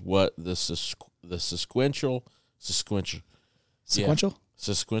is what the sequential.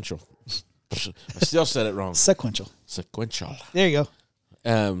 I still said it wrong. Sequential. There you go.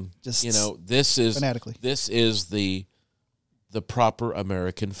 Just this is phonetically. This is the proper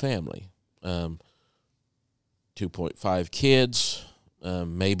American family. 2.5 kids,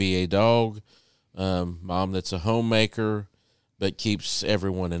 maybe a dog, mom that's a homemaker but keeps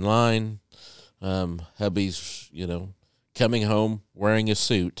everyone in line. Hubby's, coming home wearing a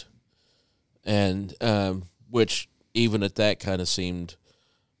suit, and which even at that kind of seemed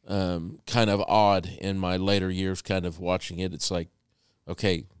kind of odd in my later years, kind of watching it. It's like,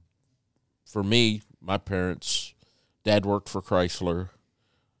 okay, for me, my parents, Dad worked for Chrysler,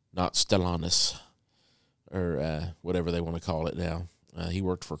 not Stellantis, or whatever they want to call it now. He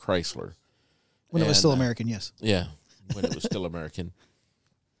worked for Chrysler. When it was still American, yes. Yeah, when it was still American.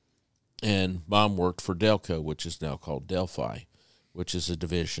 And Mom worked for Delco, which is now called Delphi, which is a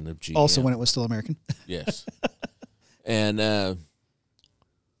division of GM. Also when it was still American. Yes. And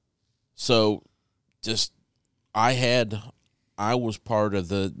so just I was part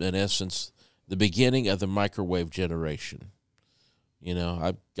of in essence, the beginning of the microwave generation.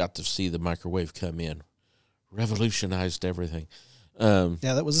 I got to see the microwave come in, revolutionized everything.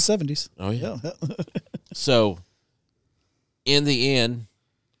 That was the 70s. Oh, yeah. So, in the end,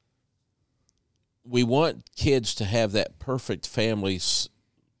 we want kids to have that perfect family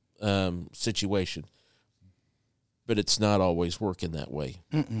situation, but it's not always working that way.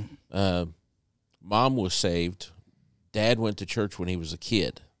 Mom was saved. Dad went to church when he was a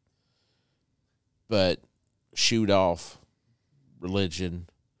kid, but shooed off religion,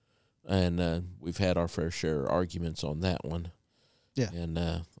 and we've had our fair share of arguments on that one. Yeah. And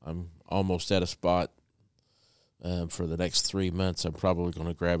I'm almost at a spot for the next 3 months. I'm probably going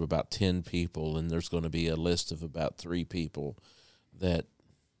to grab about 10 people, and there's going to be a list of about 3 people that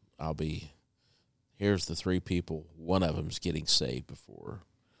here's the 3 people. One of them's getting saved before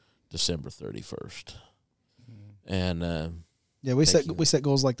December 31st. And we set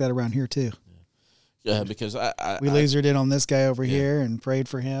goals like that around here too. Yeah, because we lasered in on this guy over here and prayed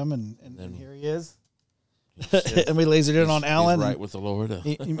for him, and then here he is. And we lasered in on Alan. He's right with the Lord.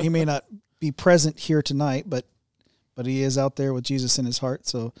 He may not be present here tonight, but he is out there with Jesus in his heart.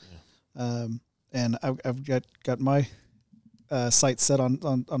 So, and I've got my sights set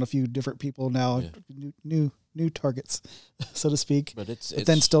on a few different people now, new targets, so to speak. But it's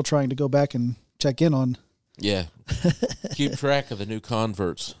then still trying to go back and check in on. Yeah, keep track of the new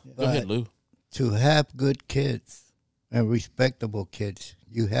converts. Go ahead, Lou. To have good kids and respectable kids,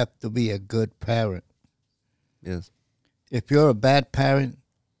 you have to be a good parent. Yes. If you're a bad parent,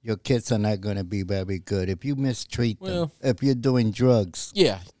 your kids are not going to be very good. If you mistreat them, if you're doing drugs,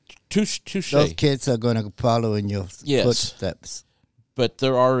 touche. Those kids are going to follow in your footsteps. But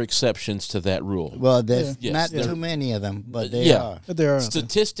there are exceptions to that rule. Well, there's not too many of them, but they are. But there are.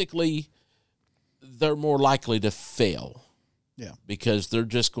 Statistically, they're more likely to fail. Yeah. Because they're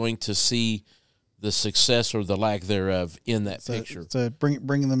just going to see the success or the lack thereof in that picture. So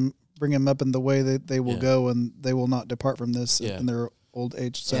bring them up in the way that they will go, and they will not depart from this in their old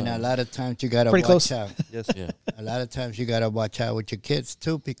age. So. And a lot of times you got to watch out. Yes. Yeah. A lot of times you got to watch out with your kids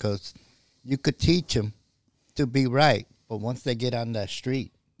too, because you could teach them to be right, but once they get on that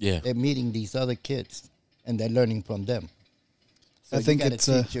street, they're meeting these other kids, and they're learning from them. So I think it's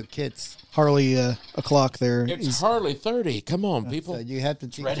teach your kids. Harley o'clock there. It's Harley 30. Come on, people. So you have to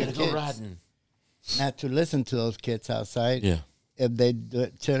teach ready your to kids go riding. Not to listen to those kids outside. Yeah. If they're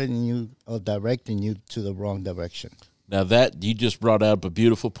telling you or directing you to the wrong direction. Now that you just brought up a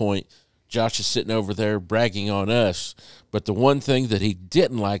beautiful point. Josh is sitting over there bragging on us, but the one thing that he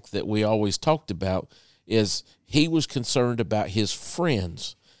didn't like that we always talked about is he was concerned about his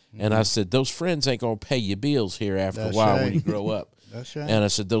friends. Mm-hmm. And I said, those friends ain't going to pay you bills here after a while when you grow up. That's right. And I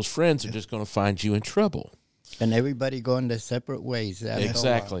said, those friends are just going to find you in trouble. And everybody going their separate ways.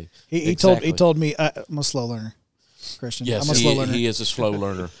 Exactly. He told me I'm a slow learner, Christian. Yes, I'm a slow learner. He is a slow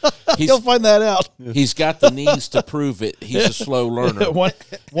learner. He'll find that out. He's got the knees to prove it. He's a slow learner.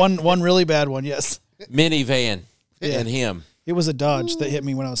 one really bad one, yes. Minivan and him. It was a Dodge that hit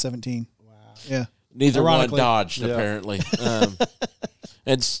me when I was 17. Wow. Yeah. Neither one dodged, apparently.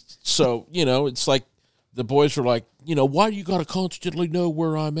 And so, it's like the boys were like, why do you got to constantly know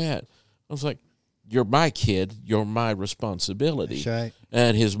where I'm at? I was like, you're my kid. You're my responsibility. That's right.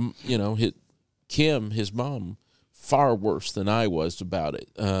 And Kim, his mom, far worse than I was about it.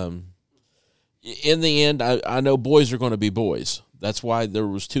 In the end, I know boys are going to be boys. That's why there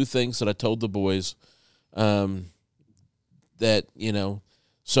was 2 things that I told the boys that,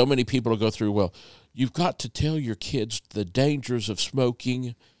 so many people will go through, well, you've got to tell your kids the dangers of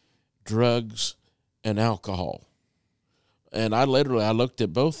smoking, drugs, and alcohol. And I looked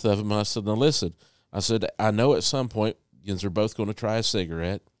at both of them and I said, now listen, I said, I know at some point you're both going to try a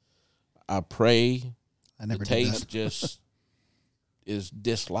cigarette. I pray the taste just is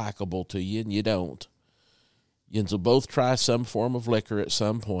dislikable to you and you don't. You'll both try some form of liquor at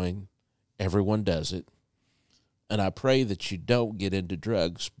some point. Everyone does it. And I pray that you don't get into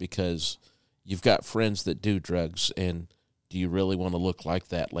drugs because you've got friends that do drugs, and do you really want to look like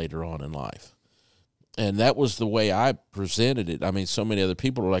that later on in life? And that was the way I presented it. I mean, so many other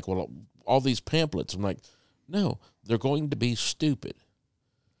people are like, well, all these pamphlets. I'm like, no, they're going to be stupid.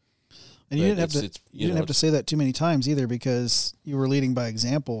 And you didn't have to say that too many times either, because you were leading by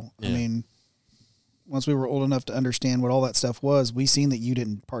example. Yeah. I mean, once we were old enough to understand what all that stuff was, we seen that you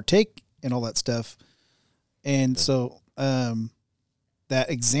didn't partake in all that stuff. And so that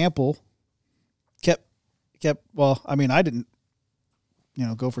example kept, well, I mean, I didn't,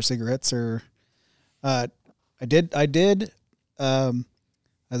 go for cigarettes or, I did, to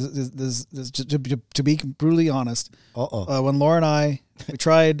be brutally honest, when Laura and I,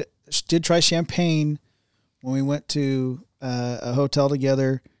 did try champagne when we went to a hotel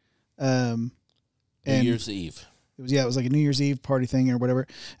together. New Year's Eve. It was like a New Year's Eve party thing or whatever.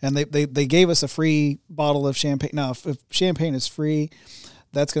 And they gave us a free bottle of champagne. Now, if champagne is free,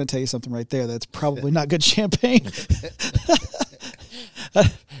 that's going to tell you something right there. That's probably not good champagne.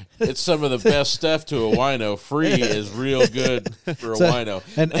 It's some of the best stuff to a wino. Free is real good for a wino.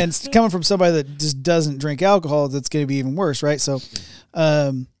 And coming from somebody that just doesn't drink alcohol, that's going to be even worse, right? So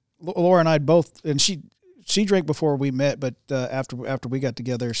Laura and I both, and she drank before we met, but after we got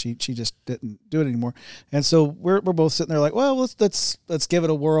together, she just didn't do it anymore. And so we're both sitting there like, well, let's give it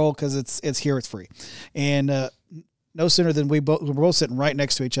a whirl because it's here, it's free. And no sooner than we're both sitting right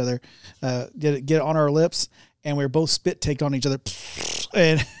next to each other, get it on our lips, and we were both spit taked on each other,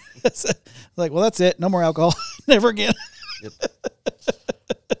 and like, well, that's it, no more alcohol, never again. Yep.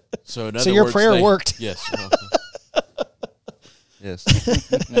 So your prayer worked. Yes. Yes.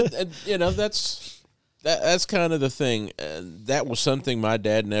 And, that's kind of the thing. That was something my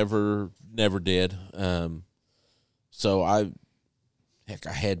dad never did. So I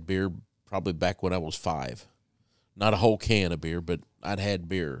had beer probably back when I was 5. Not a whole can of beer, but I'd had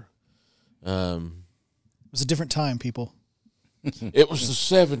beer. It was a different time, people. It was the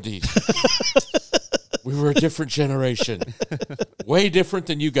 70s. We were a different generation. Way different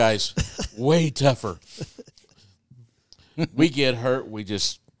than you guys. Way tougher. We get hurt, we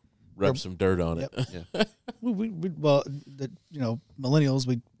just rub some dirt on it. Yep. Yeah. Millennials,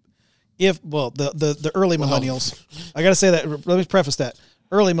 the early millennials. I got to say that. Let me preface that.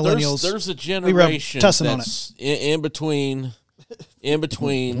 Early millennials. There's a generation that's in between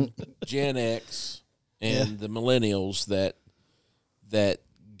Gen X and the millennials that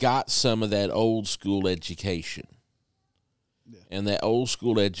got some of that old school education. Yeah. And that old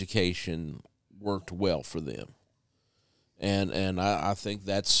school education worked well for them. And I think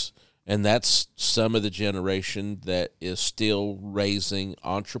that's some of the generation that is still raising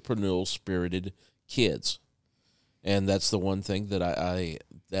entrepreneurial spirited kids. And that's the one thing that I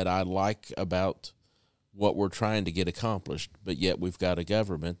like about what we're trying to get accomplished, but yet we've got a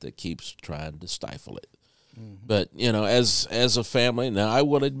government that keeps trying to stifle it. Mm-hmm. But, as a family, now I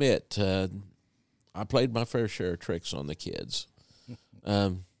will admit, I played my fair share of tricks on the kids.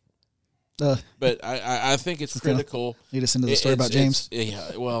 But I think it's critical. Lead us into the story about James.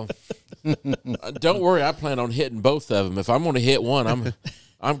 Yeah, well, don't worry. I plan on hitting both of them. If I'm going to hit one,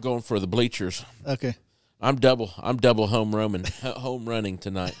 I'm going for the bleachers. Okay. I'm double home running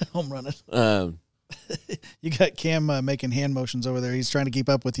tonight. Home running. You got Cam making hand motions over there. He's trying to keep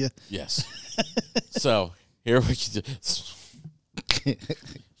up with you. Yes. So here we go.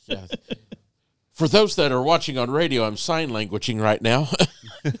 Yeah. For those that are watching on radio, I'm sign languaging right now.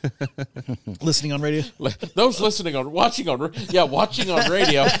 Listening on radio. Those watching on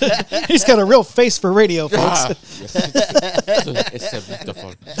radio. He's got a real face for radio, folks.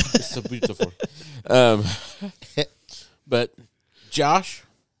 It's so beautiful. But Josh,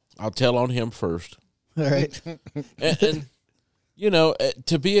 I'll tell on him first. All right. And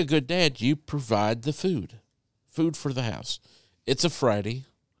to be a good dad, you provide the food for the house. it's a Friday.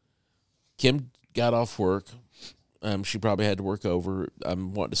 Kim got off work. She probably had to work over.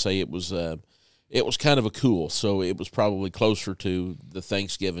 I'm wanting to say it was kind of a cool, so it was probably closer to the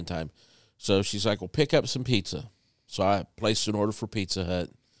Thanksgiving time. So she's like, well, pick up some pizza. So I placed an order for Pizza Hut.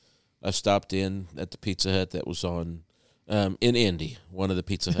 I stopped in at the Pizza Hut that was on in Indy, one of the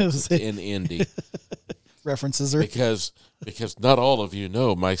Pizza Huts in Indy. References are because not all of you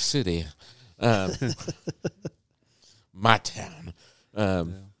know my city, my town.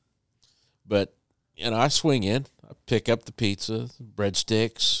 But I swing in, I pick up the pizza,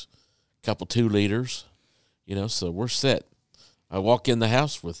 breadsticks, a couple 2 liters, so we're set. I walk in the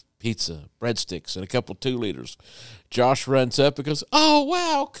house with pizza, breadsticks, and a couple 2 liters. Josh runs up and goes, "Oh,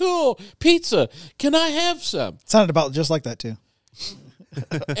 wow, cool, pizza. Can I have some?" Sounded about just like that, too.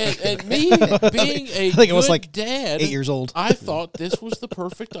 And me being a I think it was like dad, 8 years old. I thought this was the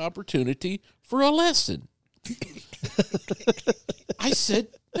perfect opportunity for a lesson. I said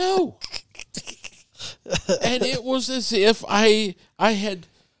no. And it was as if I had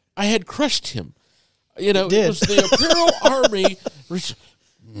crushed him. It was the Imperial Army.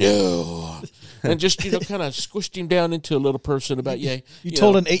 No. And just, kind of squished him down into a little person about, You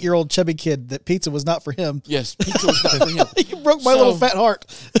told an 8-year-old chubby kid that pizza was not for him. Yes, pizza was not for him. You broke my little fat heart.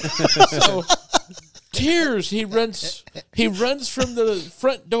 So, tears. He runs from the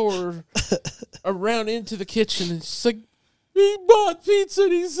front door around into the kitchen, and he's like, he bought pizza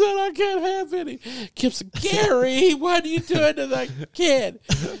and he said, I can't have any. Kim said, Gary, what are you doing to that kid?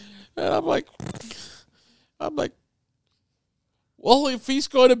 And I'm like, well, if he's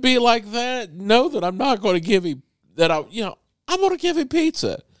going to be like that, know that I'm not going to give him that. I'm going to give him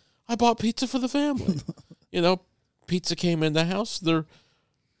pizza. I bought pizza for the family. Pizza came in the house.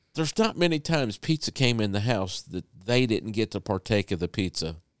 There's not many times pizza came in the house that they didn't get to partake of the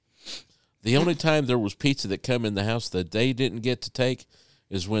pizza. The only time there was pizza that come in the house that they didn't get to take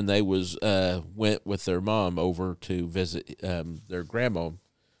is when they went with their mom over to visit their grandma,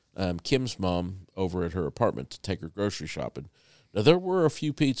 Kim's mom, over at her apartment to take her grocery shopping. Now, there were a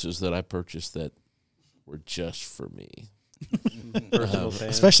few pizzas that I purchased that were just for me.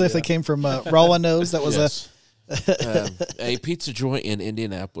 Especially if they came from Rollino's. That was a pizza joint in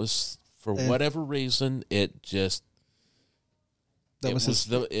Indianapolis. For whatever reason, it hit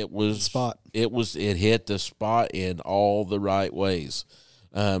the spot in all the right ways.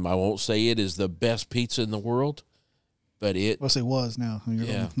 I won't say it is the best pizza in the world, but it was now.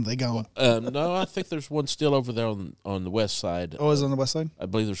 They gone. No, I think there's one still over there on the west side. Oh, is it on the west side? I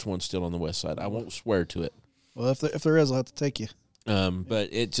believe there's one still on the west side. I won't swear to it. Well, if there is, I'll have to take you. But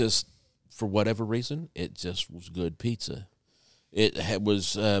it just, for whatever reason, it just was good pizza. It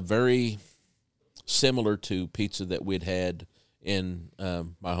was very similar to pizza that we'd had in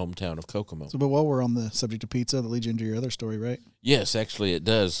my hometown of Kokomo. So, but while we're on the subject of pizza, that leads you into your other story, right? Yes, actually it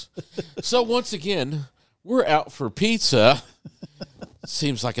does. So once again, we're out for pizza.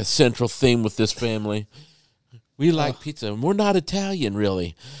 Seems like a central theme with this family. We like pizza, and we're not Italian,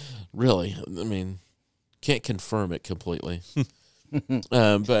 really. Really. I mean, can't confirm it completely.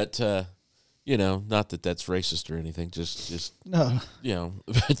 But, not that that's racist or anything. Just no.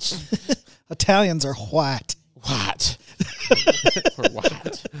 Italians are white. White. Or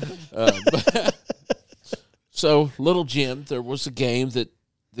white. So, little Jim, there was a game that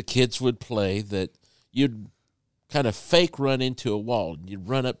the kids would play that you'd kind of fake run into a wall. You'd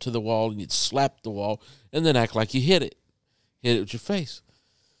run up to the wall and you'd slap the wall and then act like you hit it with your face.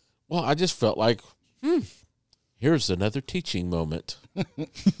 Well, I just felt like, here's another teaching moment.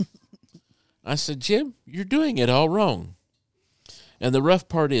 I said, Jim, you're doing it all wrong. And the rough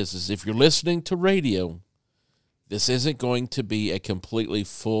part is if you're listening to radio, this isn't going to be a completely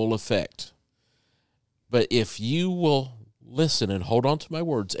full effect. But if you will listen and hold on to my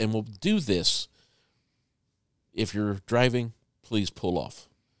words and will do this, if you're driving, please pull off.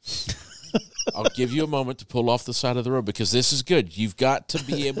 I'll give you a moment to pull off the side of the road because this is good. You've got to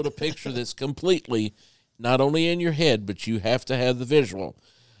be able to picture this completely, not only in your head, but you have to have the visual.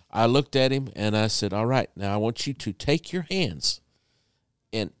 I looked at him and I said, all right, now I want you to take your hands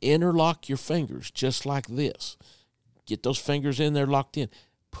and interlock your fingers just like this. Get those fingers in there locked in.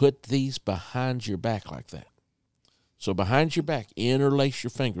 Put these behind your back like that. So behind your back, interlace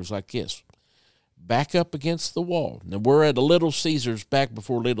your fingers like this. Back up against the wall. Now, we're at a Little Caesars back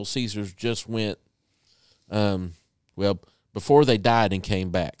before Little Caesars just went, before they died and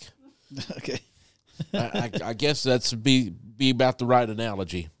came back. Okay. I guess that's be about the right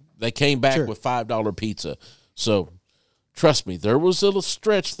analogy. They came back with $5 pizza. So, trust me, there was a little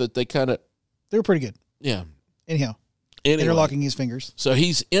stretch that they were pretty good. Yeah. Anyway, interlocking his fingers. So,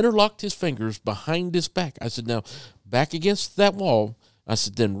 he's interlocked his fingers behind his back. I said, now, back against that wall. I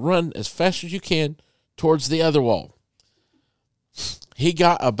said, then run as fast as you can towards the other wall. He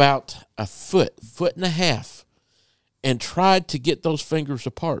got about a foot and a half, and tried to get those fingers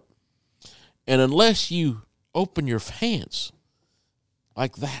apart. And unless you open your hands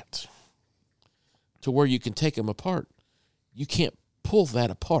like that to where you can take them apart, you can't pull that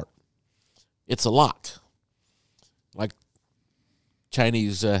apart. It's a lock, like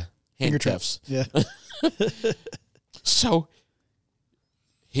Chinese handcuffs. Yeah. So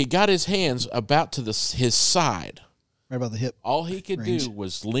he got his hands about to his side. Right about the hip. All he could range. do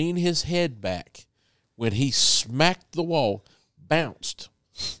was lean his head back when he smacked the wall, bounced,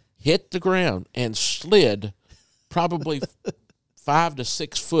 hit the ground, and slid probably 5 to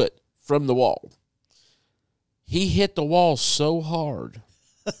 6 foot from the wall. He hit the wall so hard,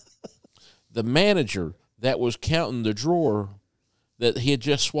 the manager that was counting the drawer that he had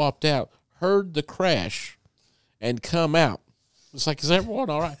just swapped out heard the crash and come out. It's like, is everyone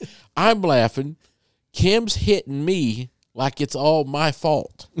all right? I'm laughing. Kim's hitting me like it's all my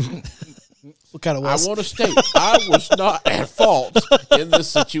fault. What kind of was? I want to state, I was not at fault in this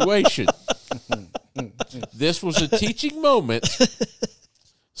situation. This was a teaching moment.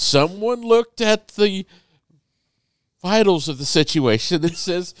 Someone looked at the vitals of the situation and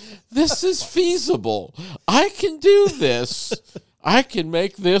says, this is feasible. I can do this. I can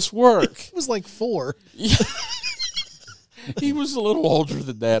make this work. It was like 4. He was a little older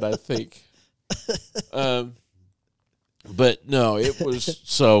than that, I think. But no, it was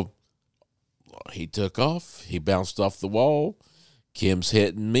so he took off. He bounced off the wall. Kim's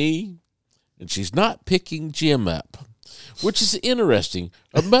hitting me, and she's not picking Jim up, which is interesting.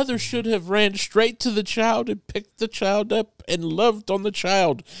 A mother should have ran straight to the child and picked the child up and loved on the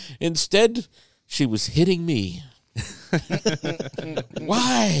child. Instead, she was hitting me.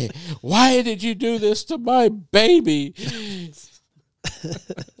 Why? Why did you do this to my baby?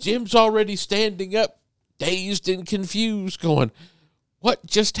 Jim's already standing up, dazed and confused, going, what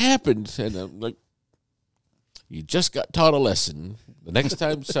just happened? And I'm like, you just got taught a lesson. The next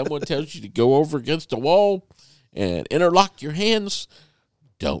time someone tells you to go over against a wall and interlock your hands,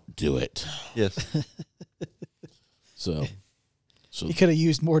 don't do it. Yes. So He could have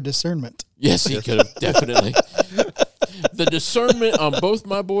used more discernment. yes, he could have, definitely. The discernment on both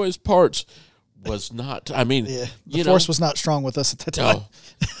my boys' parts was not, I mean, The force was not strong with us at the time.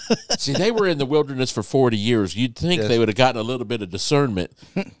 no. See, they were in the wilderness for 40 years. You'd think they would have gotten a little bit of discernment.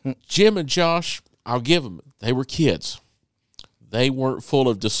 Jim and Josh, I'll give them, they were kids. They weren't full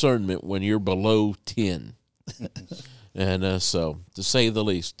of discernment when you're below 10. And so, to say the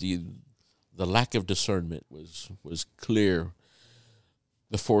least, the lack of discernment was clear.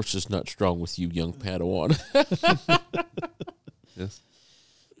 The force is not strong with you, young Padawan. Yes.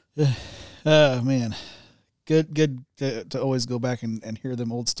 Man, good to always go back and hear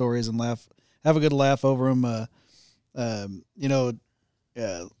them old stories and laugh, have a good laugh over them.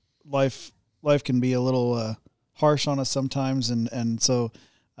 Life can be a little harsh on us sometimes, and so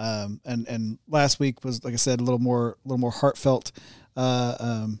and last week was, like I said, a little more heartfelt,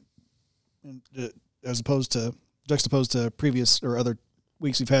 as opposed to juxtaposed to previous or other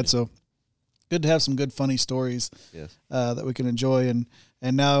weeks we've had. So good to have some good funny stories. Yes. That we can enjoy, and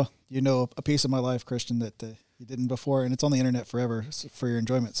now you know a piece of my life, Christian, that you didn't before, and it's on the internet forever for your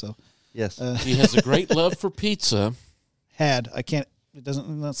enjoyment. So Yes. He has a great love for pizza. I can't. It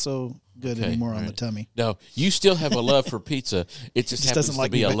not so good anymore on the tummy. No, you still have a love for pizza. It just happens doesn't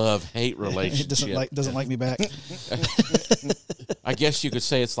like to be me a back. love-hate relationship. It doesn't like me back. I guess you could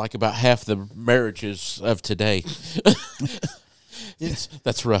say it's like about half the marriages of today.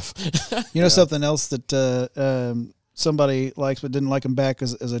 That's rough. You know, something else that somebody likes but didn't like him back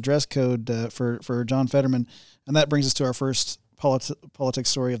is a dress code for John Fetterman, and that brings us to our first politics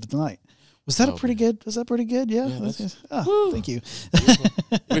story of the night. Was that pretty good? Was that pretty good? Yeah. Thank you.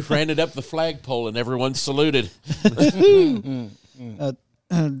 We've ran it up the flagpole and everyone saluted. Get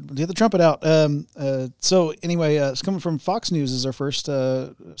the trumpet out. So anyway, it's coming from Fox News is our first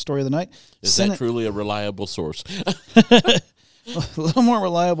story of the night. Is that truly a reliable source? A little more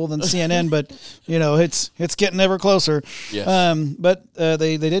reliable than CNN, but you know it's getting ever closer. Yes. But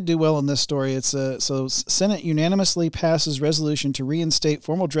they did do well in this story. It's so Senate unanimously passes resolution to reinstate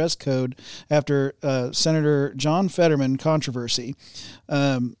formal dress code after Senator John Fetterman controversy.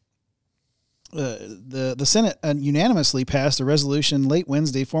 The Senate unanimously passed a resolution late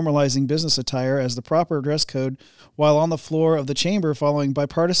Wednesday formalizing business attire as the proper dress code while on the floor of the chamber following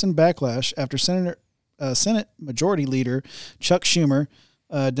bipartisan backlash after Senate Majority Leader Chuck Schumer,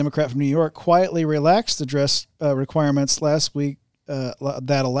 Democrat from New York, quietly relaxed the dress requirements last week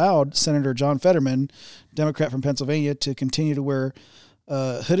that allowed Senator John Fetterman, Democrat from Pennsylvania, to continue to wear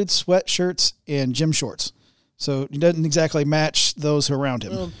hooded sweatshirts and gym shorts. So he doesn't exactly match those around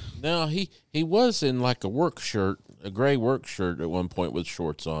him. Well, no, he was in like a work shirt, a gray work shirt at one point with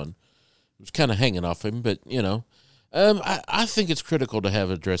shorts on. It was kind of hanging off him, but, I think it's critical to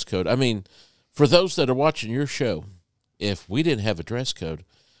have a dress code. I mean, for those that are watching your show, if we didn't have a dress code,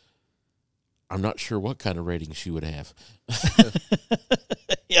 I'm not sure what kind of ratings you would have.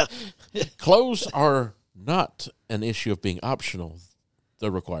 Yeah. Clothes are not an issue of being optional. They're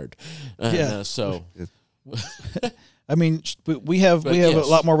required. So... I mean, we have a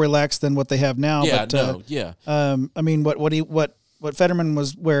lot more relaxed than what they have now. Yeah, but, I mean, what Fetterman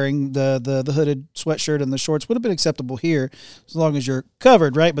was wearing, the hooded sweatshirt and the shorts would have been acceptable here, as long as you're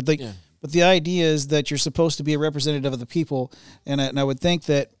covered, right? But the idea is that you're supposed to be a representative of the people, and I would think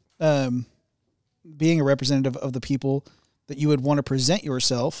that being a representative of the people, that you would want to present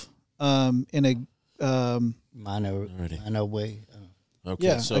yourself in a minor way. Okay,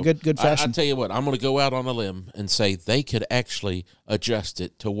 yeah, so a good fashion. I tell you what, I'm going to go out on a limb and say they could actually adjust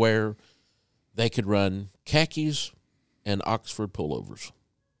it to where they could run khakis and Oxford pullovers.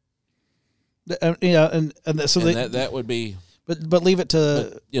 That would be. But leave it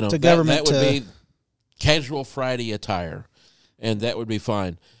to government. That would be casual Friday attire, and that would be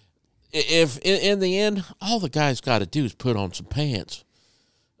fine. If in the end, all the guy's got to do is put on some pants.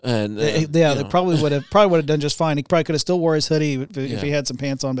 And they probably would have done just fine. He probably could have still wore his hoodie if he had some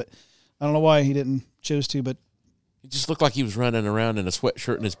pants on, but I don't know why he didn't choose to. But he just looked like he was running around in a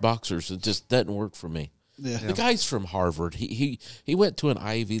sweatshirt and his boxers. It just doesn't work for me. Yeah. The guy's from Harvard. He went to an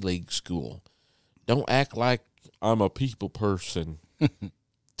Ivy League school. Don't act like I'm a people person.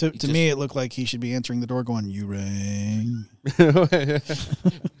 To me, it looked like he should be answering the door going, "You rang."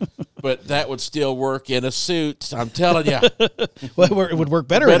 But that would still work in a suit. I'm telling you. Well, it would work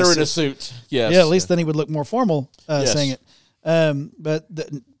better in a suit. Yes. Yeah, at least then he would look more formal saying it.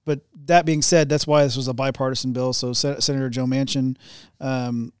 But that being said, that's why this was a bipartisan bill. So Senator Joe Manchin,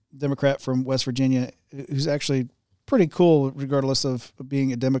 Democrat from West Virginia, who's actually pretty cool regardless of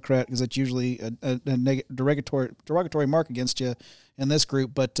being a Democrat, because that's usually a derogatory mark against you in this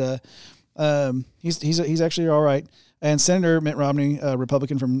group. But he's actually all right. And Senator Mitt Romney, a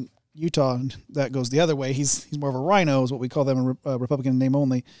Republican from Utah, that goes the other way. He's more of a rhino, is what we call them, a Republican name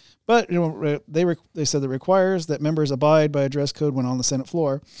only. But they said that requires that members abide by a dress code when on the Senate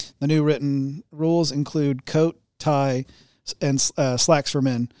floor. The new written rules include coat, tie, and slacks for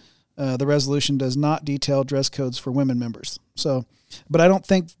men. The resolution does not detail dress codes for women members. So, but I don't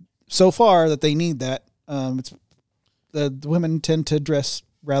think so far that they need that. It's the women tend to dress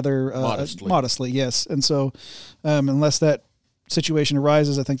rather modestly, yes. And so, unless that situation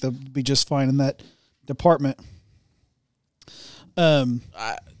arises, I think they'll be just fine in that department. I'll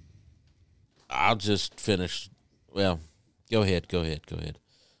just finish. Well, go ahead.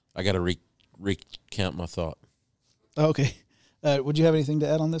 I got to recount my thought. Okay. Would you have anything to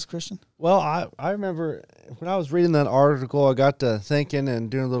add on this, Christian? Well, I remember when I was reading that article, I got to thinking and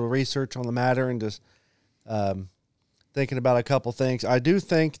doing a little research on the matter and just thinking about a couple things. I do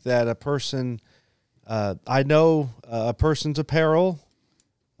think that a person, I know a person's apparel,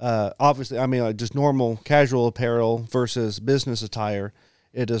 obviously, I mean, like just normal casual apparel versus business attire.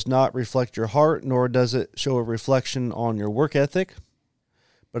 It does not reflect your heart, nor does it show a reflection on your work ethic.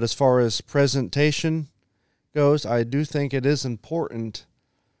 But as far as presentation goes, I do think it is important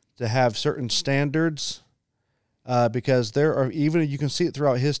to have certain standards because there are, even you can see it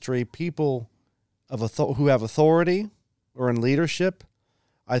throughout history, people who have authority or in leadership,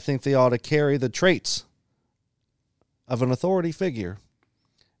 I think they ought to carry the traits of an authority figure.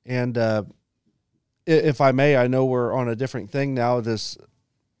 And if I may, I know we're on a different thing now.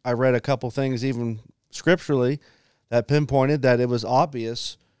 I read a couple things, even scripturally, that pinpointed that it was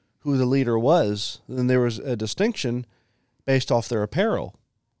obvious who the leader was, and there was a distinction based off their apparel.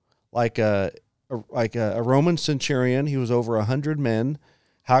 Like a Roman centurion, he was over 100 men.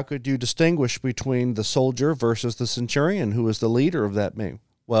 How could you distinguish between the soldier versus the centurion, who was the leader of that man?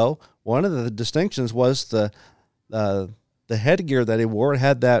 Well, one of the distinctions was the headgear that he wore. It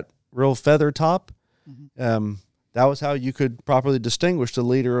had that real feather top. Mm-hmm. That was how you could properly distinguish the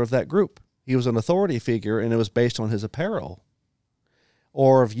leader of that group. He was an authority figure, and it was based on his apparel.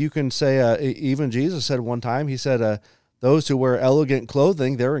 Or if you can say, even Jesus said one time, he said, those who wear elegant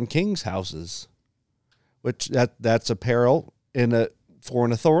clothing, they're in kings' houses, which that's apparel for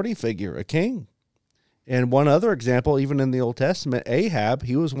an authority figure, a king. And one other example, even in the Old Testament, Ahab,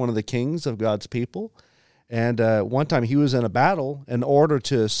 he was one of the kings of God's people. And one time he was in a battle in order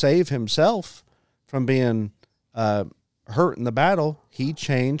to save himself from being hurt in the battle, he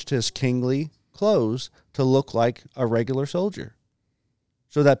changed his kingly clothes to look like a regular soldier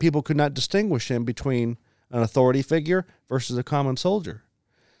so that people could not distinguish him between an authority figure versus a common soldier.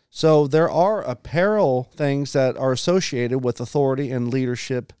 So there are apparel things that are associated with authority and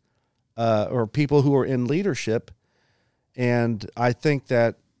leadership, or people who are in leadership. And I think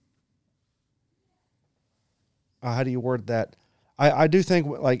that, how do you word that? I do think,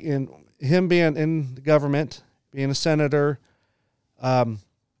 like, in him being in the government, being a senator,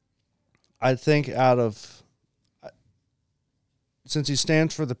 I think since he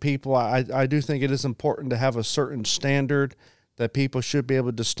stands for the people, I do think it is important to have a certain standard that people should be able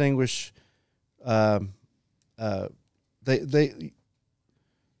to distinguish. How do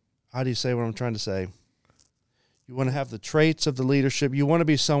you say what I'm trying to say? You want to have the traits of the leadership. You want to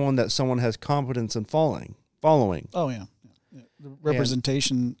be someone that someone has confidence in following. Oh, yeah. The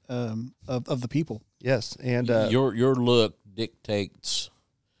representation of the people. Yes, and your look dictates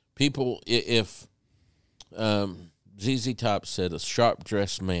people. If ZZ Top said, a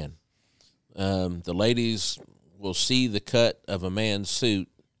sharp-dressed man, the ladies will see the cut of a man's suit,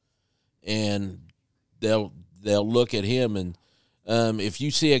 and they'll look at him, and if you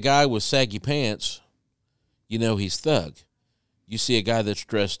see a guy with saggy pants, you know he's thug. You see a guy that's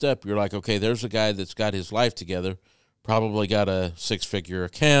dressed up, you're like, okay, there's a guy that's got his life together, probably got a 6-figure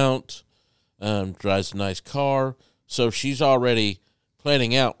account, drives a nice car. So she's already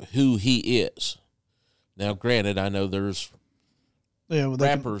planning out who he is. Now, granted, I know there's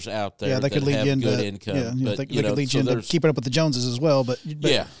rappers out there that could lead have you into good income. But, they could lead you into keeping up with the Joneses as well. But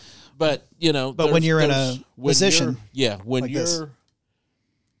But when you're in a position,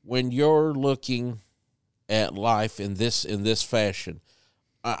 when you're looking at life in this fashion,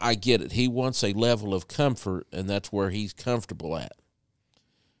 I get it. He wants a level of comfort, and that's where he's comfortable at.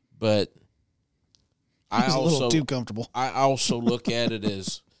 But he's a little too comfortable. I also look at it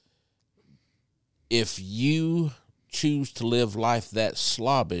as, if you choose to live life that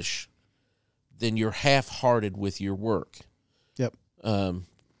slobbish, then you're half-hearted with your work. Yep.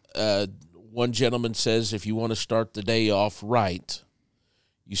 One gentleman says, if you want to start the day off right,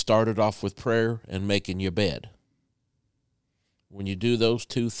 you start it off with prayer and making your bed. When you do those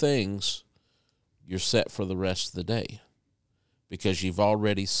two things, you're set for the rest of the day, because you've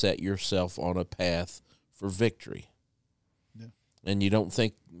already set yourself on a path for victory. Yeah. And you don't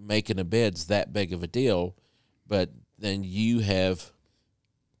think making a bed's that big of a deal, but then you have,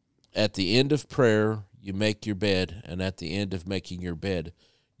 at the end of prayer, you make your bed, and at the end of making your bed,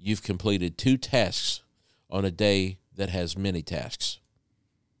 you've completed 2 tasks on a day that has many tasks.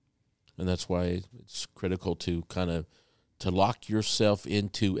 And that's why it's critical to to lock yourself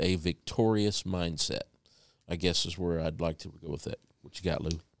into a victorious mindset, I guess, is where I'd like to go with that. What you got,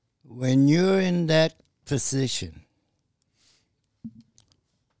 Lou? When you're in that position,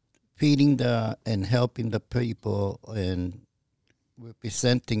 feeding and helping the people and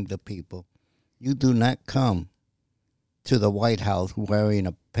representing the people, you do not come to the White House wearing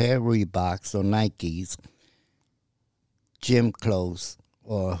a pair of Reeboks or Nikes, gym clothes,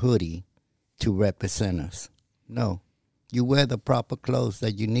 or a hoodie to represent us. No. You wear the proper clothes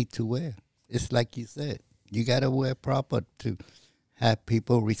that you need to wear. It's like you said. You got to wear proper to have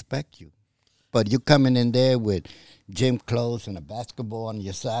people respect you. But you coming in there with gym clothes and a basketball on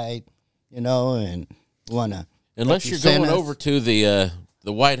your side, and want to... Unless you're going over to the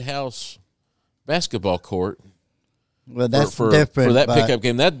White House basketball court. Well, that's different. For that pickup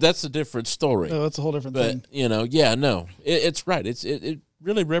game, that's a different story. No, that's a whole different thing. But, it's right. It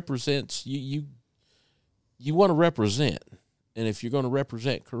really represents you. You want to represent, and if you're going to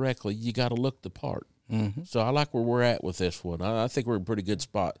represent correctly, you got to look the part. Mm-hmm. So I like where we're at with this one. I think we're in a pretty good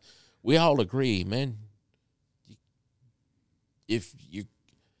spot. We all agree, man.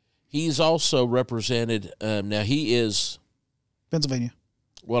 He's also represented. Now he is Pennsylvania.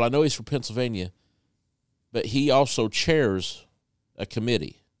 Well, I know he's from Pennsylvania, but he also chairs a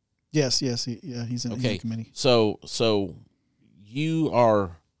committee. Yes, he's in a committee. So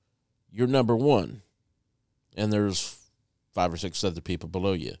you're number one. And there's 5 or 6 other people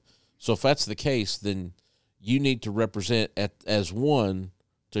below you. So if that's the case, then you need to represent as one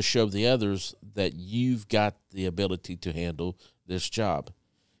to show the others that you've got the ability to handle this job.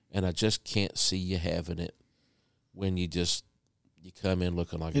 And I just can't see you having it when you come in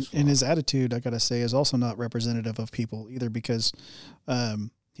looking like a slob. And his attitude, I got to say, is also not representative of people either, because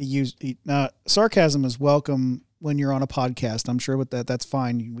sarcasm is welcome when you're on a podcast. I'm sure with that's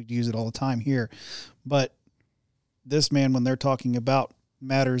fine. We use it all the time here. But this man, when they're talking about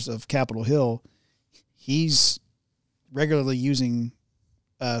matters of Capitol Hill, he's regularly using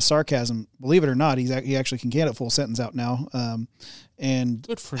sarcasm. Believe it or not, he actually can get a full sentence out now. And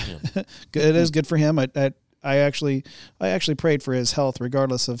good for him. It is good for him. I actually prayed for his health,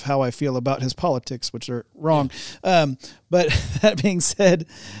 regardless of how I feel about his politics, which are wrong. Yeah. But that being said,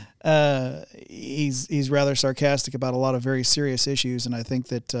 he's rather sarcastic about a lot of very serious issues, and I think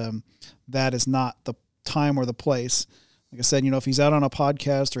that that is not the time or the place. Like I said, if he's out on a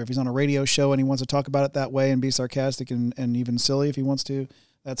podcast or if he's on a radio show and he wants to talk about it that way and be sarcastic and even silly if he wants to,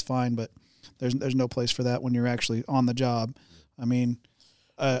 that's fine. But there's no place for that when you're actually on the job. I mean,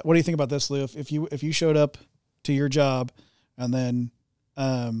 what do you think about this, Lou? If you showed up to your job and then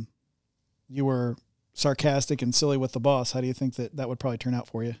you were sarcastic and silly with the boss, how do you think that would probably turn out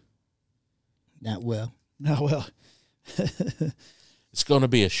for you? Not well. Not well. It's going to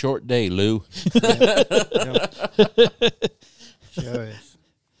be a short day, Lou. Sure is.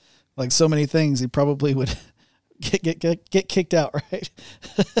 Like so many things, he probably would get kicked out, right?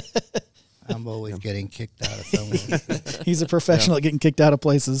 I'm always getting kicked out of somewhere. He's a professional at getting kicked out of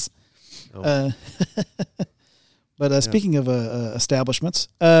places. Oh. But speaking of establishments,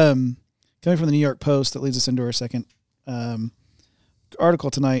 coming from the New York Post, that leads us into our second article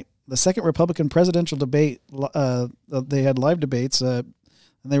tonight. The second Republican presidential debate, they had live debates, and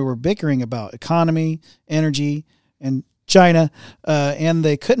they were bickering about economy, energy, and China, and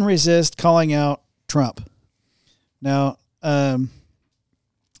they couldn't resist calling out Trump. Now, 7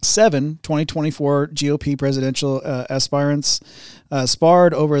 2024 GOP presidential aspirants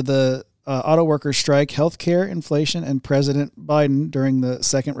sparred over the auto workers' strike, healthcare, inflation, and President Biden during the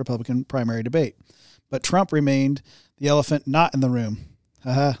second Republican primary debate. But Trump remained the elephant not in the room.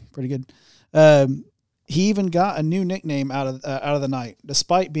 Haha, pretty good. He even got a new nickname out of the night,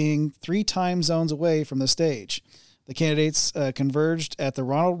 despite being 3 time zones away from the stage. The candidates converged at the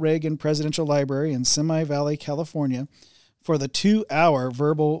Ronald Reagan Presidential Library in Simi Valley, California, for the 2-hour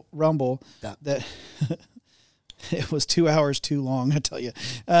verbal rumble that it was 2 hours too long, I tell you.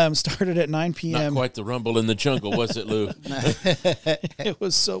 Started at 9 p.m. Not quite the rumble in the jungle, was it, Lou? It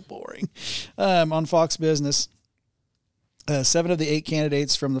was so boring. On Fox Business. 7 of the 8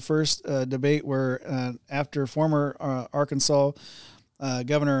 candidates from the first debate were after former Arkansas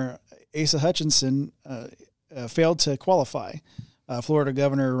Governor Asa Hutchinson failed to qualify. Florida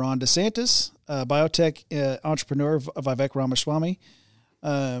Governor Ron DeSantis, biotech entrepreneur Vivek Ramaswamy,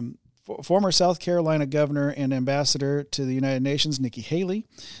 former South Carolina Governor and Ambassador to the United Nations Nikki Haley,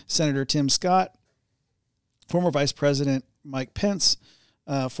 Senator Tim Scott, former Vice President Mike Pence,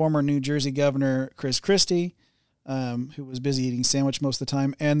 former New Jersey Governor Chris Christie, who was busy eating sandwich most of the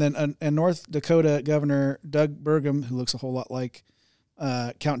time, and then and North Dakota Governor Doug Burgum, who looks a whole lot like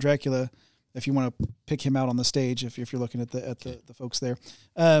Count Dracula, if you want to pick him out on the stage, if you're looking at the folks there,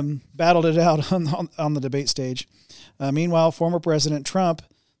 battled it out on the debate stage. Meanwhile, former President Trump,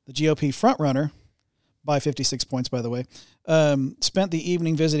 the GOP frontrunner, by 56 points, by the way, spent the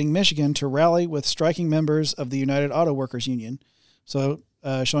evening visiting Michigan to rally with striking members of the United Auto Workers Union, so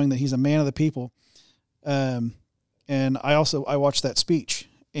showing that he's a man of the people. And I watched that speech,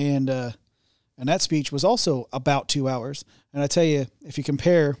 and that speech was also about 2 hours. And I tell you, if you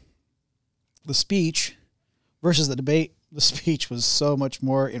compare the speech versus the debate, the speech was so much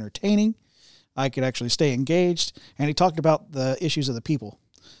more entertaining. I could actually stay engaged, and he talked about the issues of the people.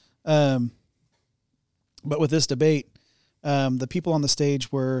 But with this debate, the people on the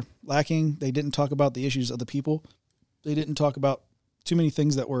stage were lacking. They didn't talk about the issues of the people. They didn't talk about too many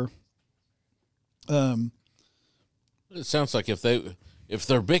things that were. It sounds like if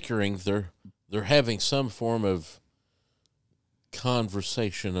they're bickering, they're having some form of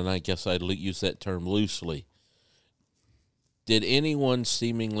conversation, and I guess I'd use that term loosely. Did anyone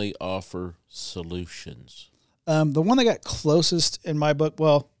seemingly offer solutions? The one that got closest in my book,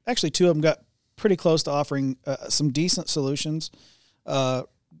 well, actually 2 of them got pretty close to offering some decent solutions. Governor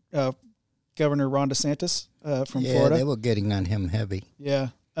Ron DeSantis from Florida. Yeah, they were getting on him heavy. Yeah.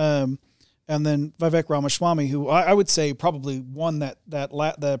 And then Vivek Ramaswamy, who I would say probably won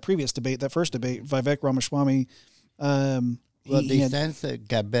the previous debate, that first debate. Vivek Ramaswamy. DeSantis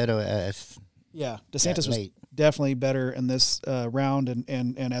got better as. Yeah, DeSantis was definitely better in this round,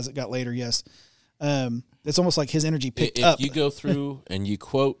 and as it got later, yes. It's almost like his energy picked up. If you go through and you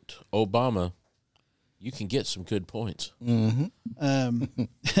quote Obama, you can get some good points.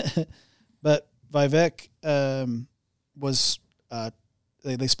 Mm-hmm. But Vivek was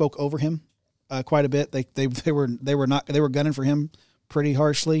they spoke over him quite a bit. They were gunning for him pretty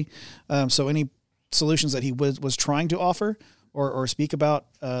harshly. So any solutions that he was trying to offer or speak about,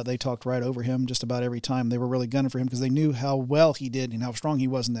 they talked right over him just about every time. They were really gunning for him because they knew how well he did and how strong he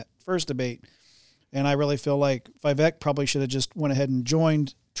was in that first debate. And I really feel like Vivek probably should have just went ahead and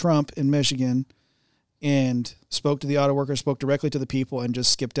joined Trump in Michigan and spoke to the auto workers, spoke directly to the people, and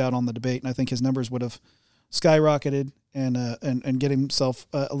just skipped out on the debate. And I think his numbers would have skyrocketed and get himself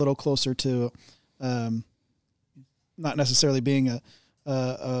a little closer to not necessarily being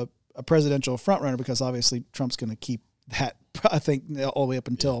a presidential frontrunner, because obviously Trump's going to keep that, I think, all the way up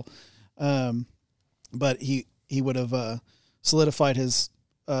until. But he would have solidified his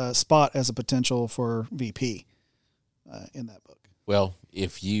spot as a potential for VP in that book. Well,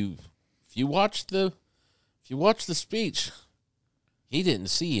 if you watch the speech, he didn't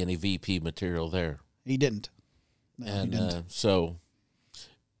see any VP material there. He didn't. No, and he didn't. So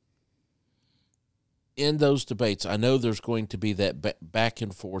in those debates, I know there's going to be that back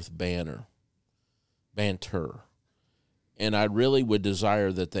and forth banter, and I really would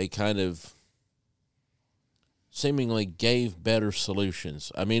desire that they kind of seemingly gave better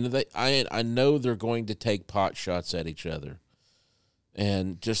solutions. I mean, I know they're going to take pot shots at each other.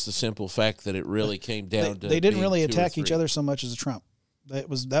 And just the simple fact that it really came down to they didn't really attack each other so much as Trump. That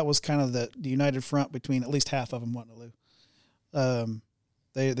was kind of the united front between at least half of them wanting to lose.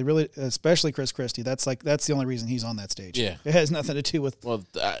 They really, especially Chris Christie. That's the only reason he's on that stage. Yeah, it has nothing to do with. Well,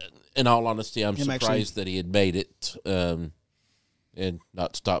 in all honesty, I'm surprised that he had made it and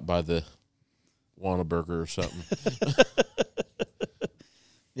not stopped by the Whataburger or something.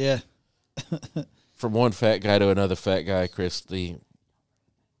 Yeah. From one fat guy to another fat guy, Christie,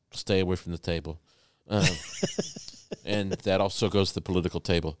 stay away from the table. And that also goes to the political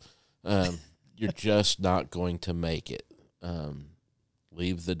table. You're just not going to make it.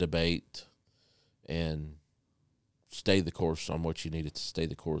 Leave the debate and stay the course on what you needed to stay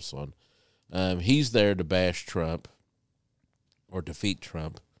the course on. He's there to bash Trump or defeat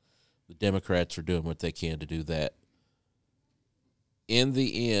Trump. The Democrats are doing what they can to do that. In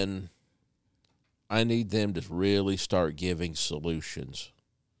the end, I need them to really start giving solutions,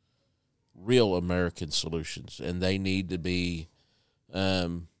 real American solutions, and they need to be,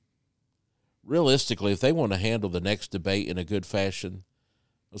 realistically, if they want to handle the next debate in a good fashion,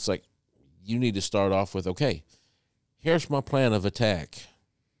 it's like you need to start off with, okay, here's my plan of attack.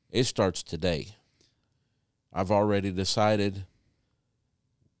 It starts today. I've already decided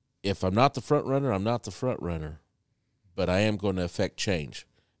if I'm not the front runner, I'm not the front runner, but I am going to affect change,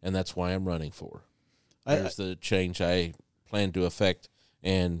 and that's why I'm running for. There's the change I plan to affect,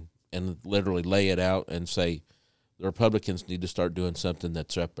 and literally lay it out and say the Republicans need to start doing something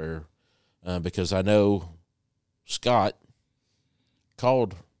that's up there, because I know Scott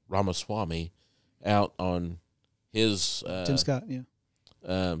called Ramaswamy out on his Tim Scott, yeah,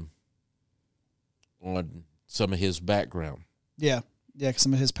 on some of his background. Yeah, because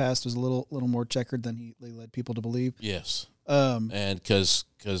some of his past was a little more checkered than they led people to believe. Yes, and because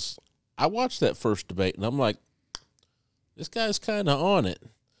I watched that first debate, and I'm like, this guy's kind of on it.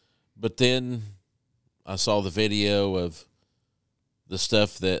 But then I saw the video of the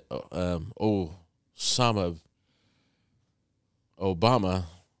stuff that Obama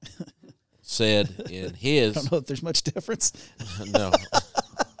said in his. I don't know if there's much difference. No.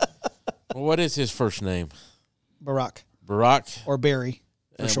 Well, what is his first name? Barack. Or Barry,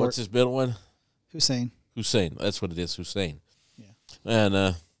 for short. What's his middle one? Hussein. That's what it is, Hussein. Yeah.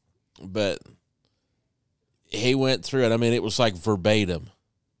 And but he went through it. I mean, it was like verbatim.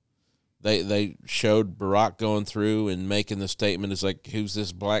 They showed Barack going through and making the statement. It's like, who's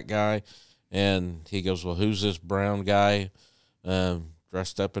this black guy? And he goes, well, who's this brown guy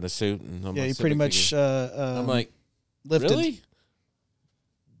dressed up in a suit? And I'm he pretty much I'm like, lifted. Really?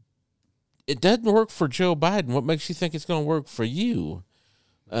 It doesn't work for Joe Biden. What makes you think it's going to work for you?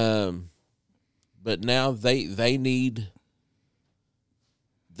 But now they need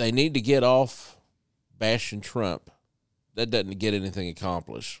to get off bashing Trump. That doesn't get anything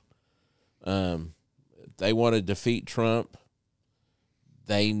accomplished. They want to defeat Trump.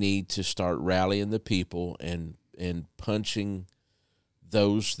 They need to start rallying the people and punching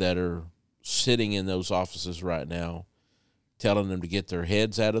those that are sitting in those offices right now, telling them to get their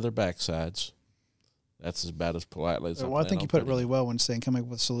heads out of their backsides. That's about as politely as I think you put it really well when saying coming up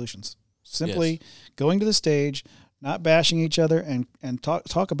with solutions. Simply going to the stage, not bashing each other, and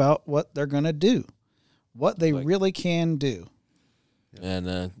talk about what they're going to do, what they really can do. And,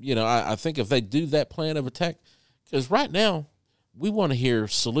 I think if they do that plan of attack, because right now we want to hear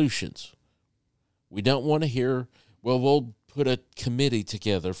solutions. We don't want to hear, well, we'll put a committee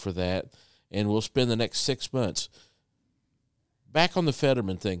together for that, and we'll spend the next 6 months. Back on the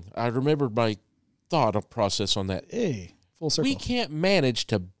Fetterman thing, I remembered my thought process on that. Hey, full circle. We can't manage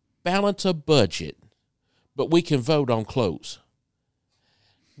to balance a budget, but we can vote on clothes.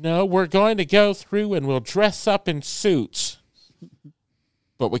 No, we're going to go through and we'll dress up in suits.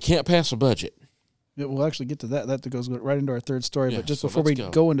 But we can't pass a budget. Yeah, we'll actually get to that. That goes right into our third story. Yeah, but just so before we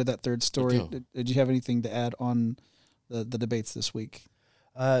let's go into that third story, Let's go. did you have anything to add on the debates this week?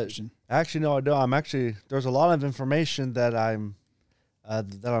 Actually, no, I don't. There's a lot of information that I'm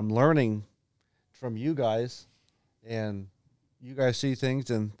learning from you guys, and you guys see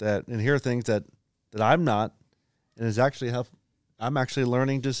things and hear things that I'm not, and it's actually I'm actually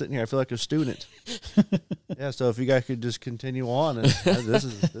learning just sitting here. I feel like a student. Yeah. So if you guys could just continue on, and this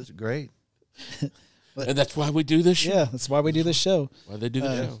is great. And that's why we do this show. Yeah, that's why we do this show. Why they do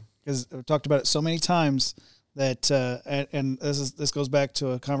the show. Because I've talked about it so many times that, and this goes back to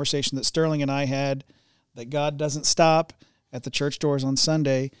a conversation that Sterling and I had, that God doesn't stop at the church doors on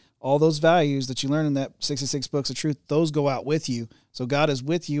Sunday. All those values that you learn in that 66 books of truth, those go out with you. So God is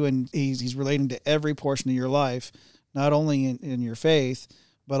with you, and he's relating to every portion of your life, not only in your faith,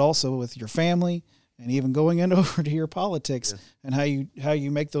 but also with your family, and even going in over to your politics, and how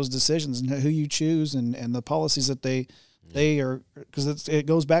you make those decisions and who you choose, and the policies that they are, because it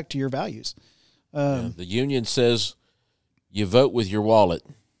goes back to your values. The union says you vote with your wallet.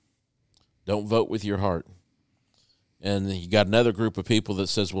 Don't vote with your heart. And you got another group of people that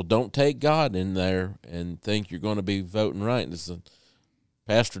says, well, don't take God in there and think you're going to be voting right. And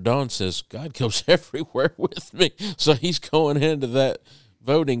Pastor Don says, God goes everywhere with me. So he's going into that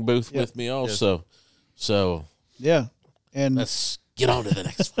voting booth with me also. Yes. So yeah. And let's get on to the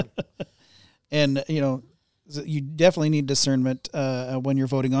next one. And, you definitely need discernment when you're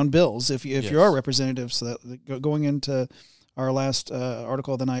voting on bills. If you are representatives, so that going into our last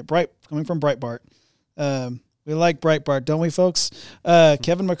article of the night, coming from Breitbart. We like Breitbart, don't we, folks?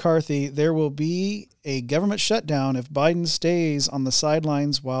 Kevin McCarthy, there will be a government shutdown if Biden stays on the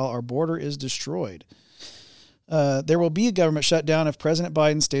sidelines while our border is destroyed. There will be a government shutdown if President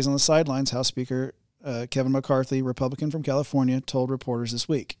Biden stays on the sidelines, House Speaker Kevin McCarthy, Republican from California, told reporters this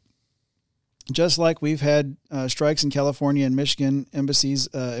week. Just like we've had strikes in California and Michigan, embassies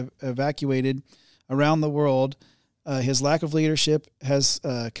evacuated around the world, his lack of leadership has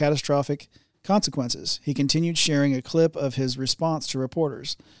catastrophic consequences. He continued sharing a clip of his response to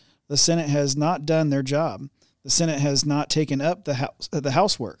reporters. The Senate has not done their job. The Senate has not taken up the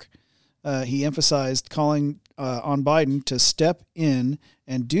housework. He emphasized calling on Biden to step in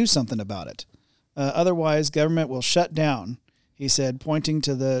and do something about it. Otherwise, government will shut down, he said, pointing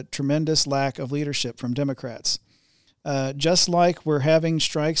to the tremendous lack of leadership from Democrats. Just like we're having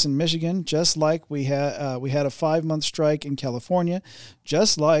strikes in Michigan, just like we had a 5-month strike in California,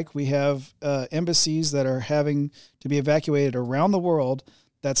 just like we have embassies that are having to be evacuated around the world,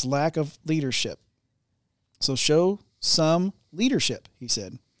 that's lack of leadership. So show some leadership, he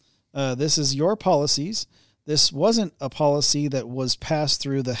said. This is your policies. This wasn't a policy that was passed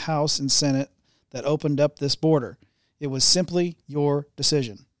through the House and Senate that opened up this border. It was simply your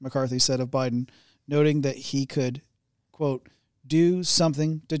decision, McCarthy said of Biden, noting that he could, quote, do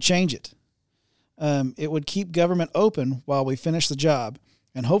something to change it. It would keep government open while we finish the job,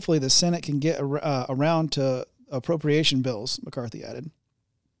 and hopefully the Senate can get around to appropriation bills, McCarthy added.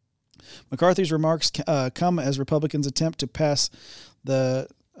 McCarthy's remarks come as Republicans attempt to pass the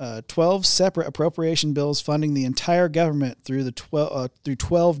 12 separate appropriation bills funding the entire government through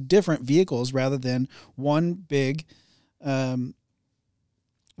 12 different vehicles rather than one big one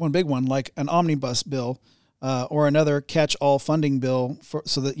like an omnibus bill or another catch-all funding bill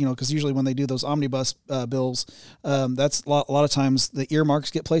so that, because usually when they do those omnibus bills, that's a lot of times the earmarks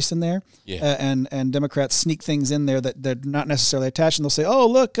get placed in there, and Democrats sneak things in there that they're not necessarily attached, and they'll say, oh,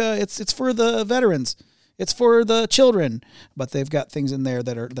 look, it's for the veterans. It's for the children, but they've got things in there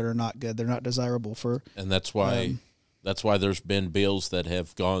that are not good. They're not desirable for. And that's why there's been bills that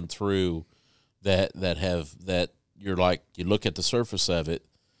have gone through that you're like, you look at the surface of it,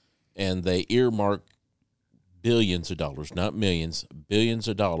 and they earmark billions of dollars, not millions, billions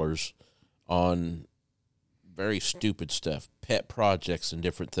of dollars on very stupid stuff, pet projects and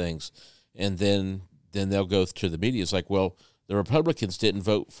different things, and then they'll go to the media. It's like, well, the Republicans didn't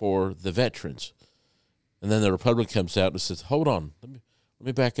vote for the veterans. And then the Republican comes out and says, hold on, let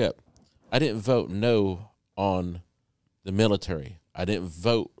me back up. I didn't vote no on the military. I didn't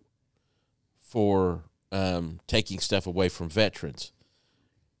vote for taking stuff away from veterans.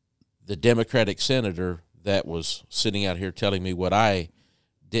 The Democratic senator that was sitting out here telling me what I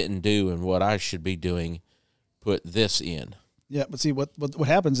didn't do and what I should be doing put this in. Yeah, but see, what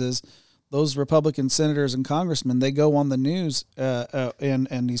happens is those Republican senators and congressmen, they go on the news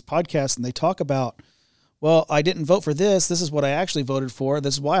and these podcasts, and they talk about, well, I didn't vote for this. This is what I actually voted for.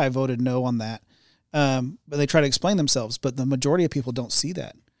 This is why I voted no on that. But they try to explain themselves. But the majority of people don't see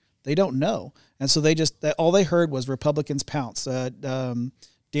that. They don't know. And so all they heard was Republicans pounce. Dan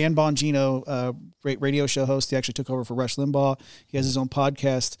Bongino, great radio show host, he actually took over for Rush Limbaugh. He has his own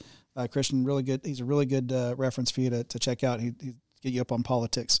podcast. Christian, really good. He's a really good reference for you to check out. He get you up on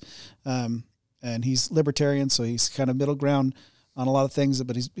politics. And he's libertarian, so he's kind of middle ground on a lot of things,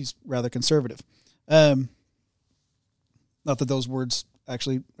 but he's rather conservative. Not that those words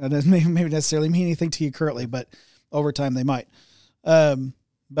actually maybe necessarily mean anything to you currently, but over time they might.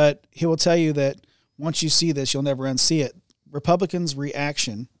 But he will tell you that once you see this, you'll never unsee it. Republicans'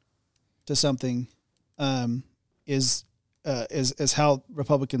 reaction to something is how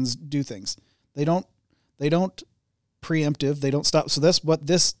Republicans do things. They don't preemptive. They don't stop. So that's what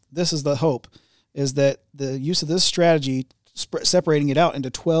this is the hope, is that the use of this strategy, separating it out into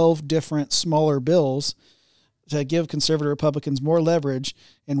 12 different smaller bills, to give conservative Republicans more leverage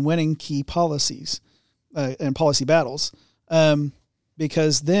in winning key policies and policy battles.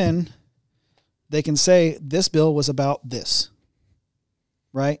 Because then they can say this bill was about this,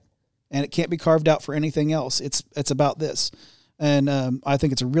 right? And it can't be carved out for anything else. It's about this. And I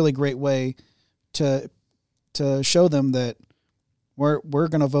think it's a really great way to show them that we're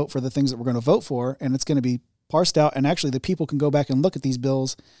going to vote for the things that we're going to vote for, and it's going to be parsed out. And actually the people can go back and look at these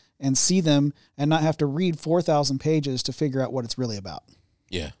bills and see them and not have to read 4,000 pages to figure out what it's really about.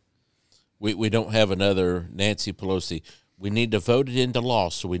 Yeah. We don't have another Nancy Pelosi. We need to vote it into law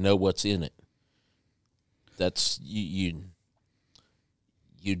so we know what's in it. That's you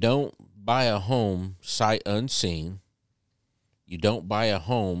don't buy a home sight unseen. You don't buy a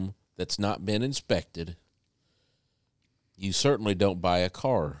home that's not been inspected. You certainly don't buy a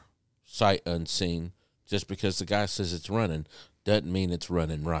car sight unseen. Just because the guy says it's running doesn't mean it's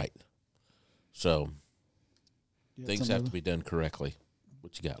running right. So things have to be done correctly.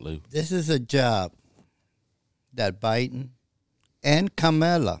 What you got, Lou? This is a job that Biden and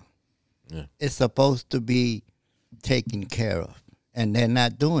Kamala is supposed to be taken care of, and they're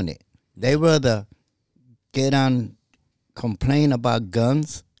not doing it. They rather get on, complain about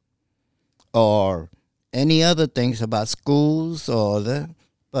guns or any other things about schools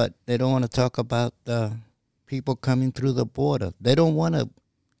but they don't want to talk about the people coming through the border. They don't want to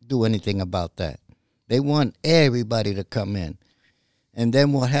do anything about that. They want everybody to come in. And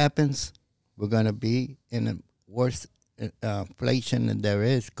then what happens? We're going to be in a worse inflation than there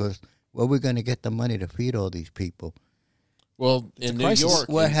is, because where we're going to get the money to feed all these people? Well, in New York,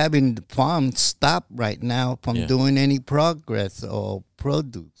 we're having the farms stop right now from doing any progress or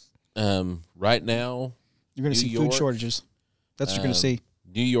produce. Right now, you're going to see food shortages. That's what you're going to see.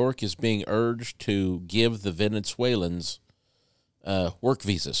 New York is being urged to give the Venezuelans work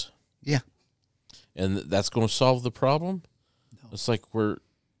visas. Yeah. And that's going to solve the problem? No. It's like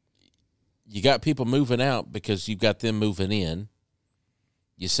you got people moving out because you've got them moving in.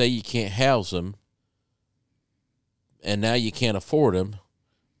 You say you can't house them, and now you can't afford them.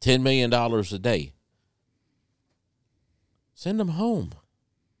 $10 million a day. Send them home.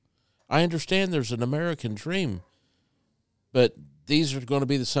 I understand there's an American dream, but these are going to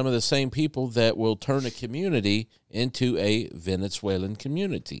be some of the same people that will turn a community into a Venezuelan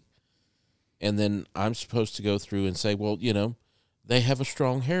community. And then I'm supposed to go through and say, well, they have a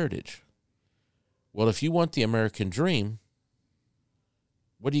strong heritage. Well, if you want the American dream,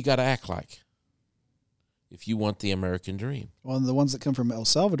 what do you got to act like if you want the American dream? Well, the ones that come from El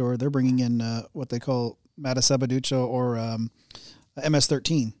Salvador, they're bringing in what they call Matasabaducho or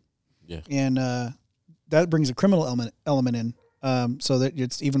MS-13. Yeah. And that brings a criminal element in, so that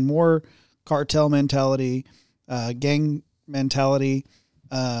it's even more cartel mentality, gang mentality.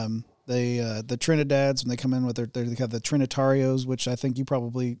 The Trinidads, when they come in with they have the Trinitarios, which I think you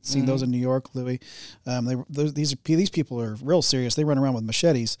probably seen those in New York, Louis. These people are real serious. They run around with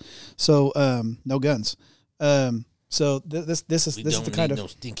machetes, so no guns. So this is the kind of no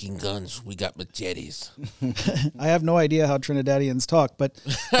stinking guns. We got machetes. I have no idea how Trinidadians talk, but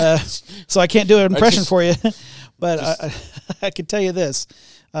so I can't do an impression for you. But I can tell you this: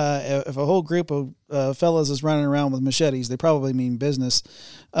 if a whole group of fellas is running around with machetes, they probably mean business.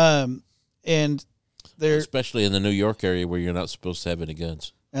 And they're especially in the New York area where you're not supposed to have any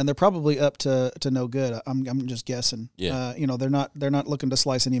guns. And they're probably up to no good. I'm just guessing. Yeah. They're not looking to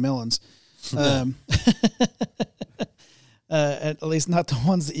slice any melons. At least not the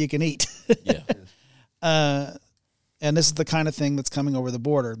ones that you can eat. Yeah. And this is the kind of thing that's coming over the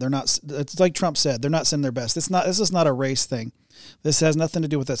border. They're not. It's like Trump said. They're not sending their best. This is not a race thing. This has nothing to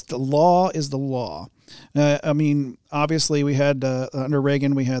do with this. The law is the law. Obviously, we had under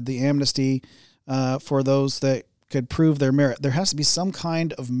Reagan, we had the amnesty for those that could prove their merit. There has to be some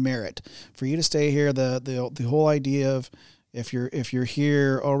kind of merit for you to stay here. The whole idea of If you're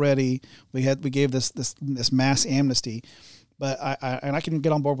here already, we gave this mass amnesty, but I can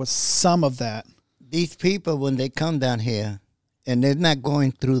get on board with some of that. These people, when they come down here, and they're not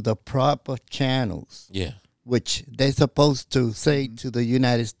going through the proper channels, which they're supposed to say to the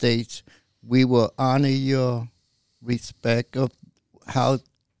United States, we will honor your respect of how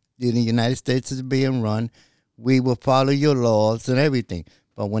the United States is being run. We will follow your laws and everything.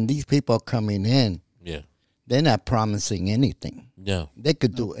 But when these people are coming in, they're not promising anything. No. They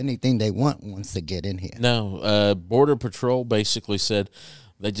could do anything they want once they get in here. No. Border Patrol basically said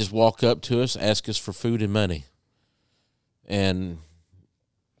they just walk up to us, ask us for food and money. And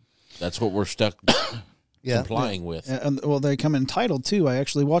that's what we're stuck complying with. And, well, they come entitled, too. I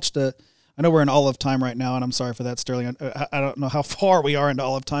actually watched I know we're in olive time right now, and I'm sorry for that, Sterling. I don't know how far we are into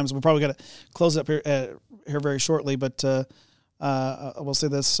olive time, so we probably got to close up here very shortly. But I will say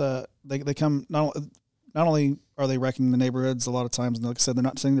this: they come not only are they wrecking the neighborhoods a lot of times, and like I said, they're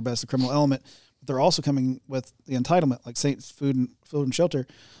not saying their best, the criminal element, but they're also coming with the entitlement, like say food and shelter.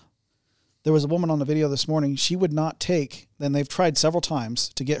 There was a woman on the video this morning. She would not take. Then they've tried several times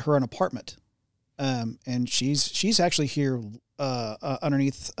to get her an apartment, and she's actually here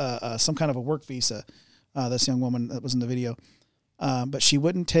underneath some kind of a work visa. This young woman that was in the video, but she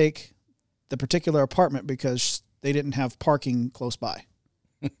wouldn't take the particular apartment because they didn't have parking close by.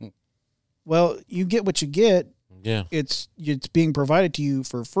 Well, you get what you get. Yeah, it's being provided to you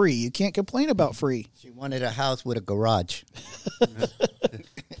for free. You can't complain about free. She wanted a house with a garage.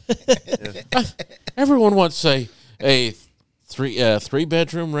 Everyone wants a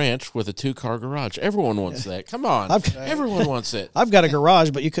 3-bedroom ranch with a 2-car garage. Everyone wants that. Come on, everyone wants it. I've got a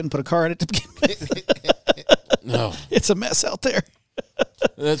garage, but you couldn't put a car in it to begin with. No, it's a mess out there.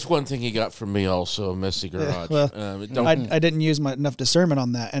 That's one thing he got from me. Also, a messy garage. Well, I didn't use enough discernment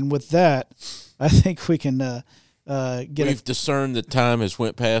on that, and with that, I think we can We've discerned that time has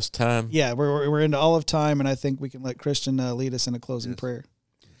went past time. Yeah, we're into olive time, and I think we can let Christian lead us in a closing prayer.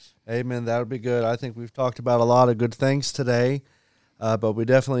 Amen. That would be good. I think we've talked about a lot of good things today, but we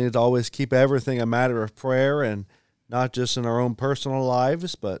definitely need to always keep everything a matter of prayer, and not just in our own personal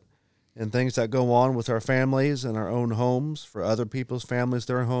lives, but in things that go on with our families and our own homes, for other people's families,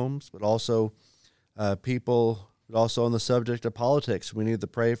 their homes, but also people, but also on the subject of politics. We need to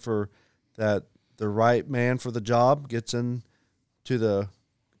pray for that the right man for the job gets in to the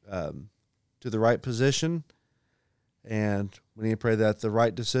right position, and we need to pray that the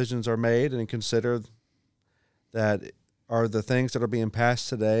right decisions are made, and consider that are the things that are being passed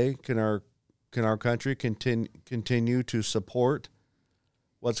today. Can our country continue to support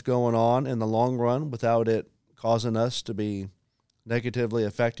what's going on in the long run without it causing us to be negatively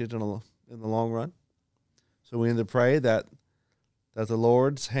affected in the long run? So we need to pray that the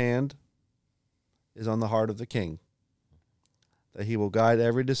Lord's hand is on the heart of the King, that he will guide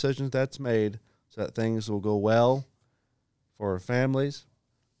every decision that's made so that things will go well for our families,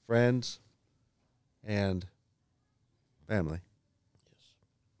 friends, and family. Yes.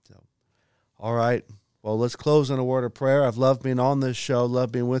 So, all right. Well, let's close in a word of prayer. I've loved being on this show,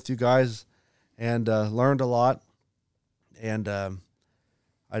 loved being with you guys, and learned a lot. And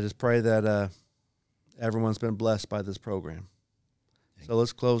I just pray that everyone's been blessed by this program. So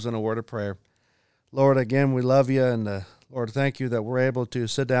let's close in a word of prayer. Lord, again, we love you, and Lord, thank you that we're able to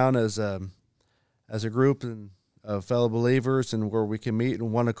sit down as a group and fellow believers, and where we can meet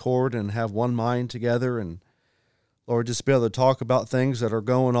in one accord and have one mind together, and Lord, just be able to talk about things that are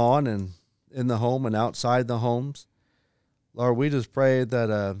going on and in the home and outside the homes. Lord, we just pray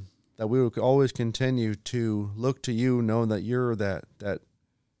that we would always continue to look to you, knowing that you're that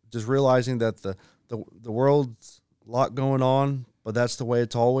just realizing that the world's a lot going on, but that's the way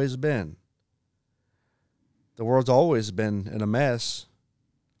it's always been. The world's always been in a mess,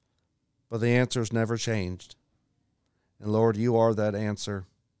 but the answer's never changed. And Lord, you are that answer.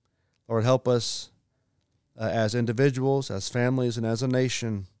 Lord, help us as individuals, as families, and as a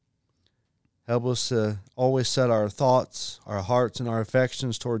nation. Help us to always set our thoughts, our hearts, and our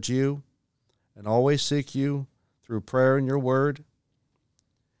affections towards you, and always seek you through prayer and your word.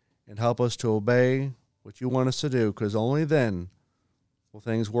 And help us to obey what you want us to do, because only then will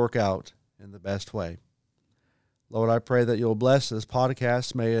things work out in the best way. Lord, I pray that you'll bless this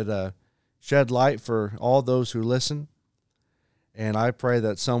podcast. May it shed light for all those who listen. And I pray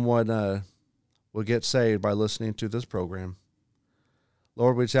that someone will get saved by listening to this program.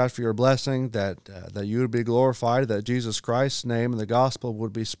 Lord, we just ask for your blessing, that you would be glorified, that Jesus Christ's name and the gospel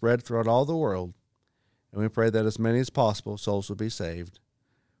would be spread throughout all the world. And we pray that as many as possible souls will be saved.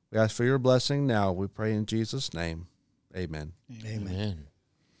 We ask for your blessing now. We pray in Jesus' name. Amen. Amen.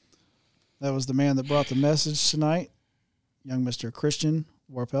 That was the man that brought the message tonight. young Mr. Christian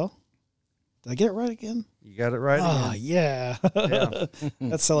Warpel. Did I get it right again? You got it right Oh, again. yeah. Yeah.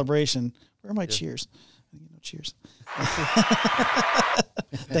 That's celebration. Where are my cheers? No cheers.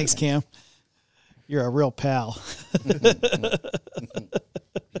 Thanks, Cam. You're a real pal.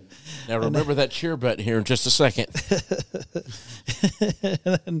 Now remember that cheer button here in just a second.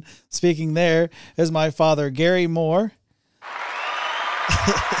 And then speaking there is my father, Gary Moore,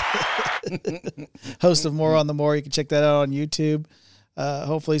 host of More on the More. You can check that out on YouTube.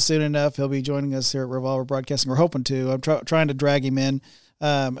 Hopefully soon enough, he'll be joining us here at Revolver Broadcasting. We're hoping to. I'm trying to drag him in.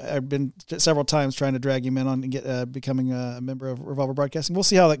 I've been several times trying to drag him in on becoming a member of Revolver Broadcasting. We'll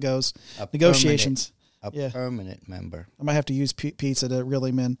see how that goes. Negotiations. Permanent member. I might have to use pizza to reel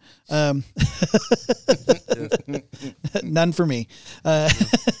him in. None for me.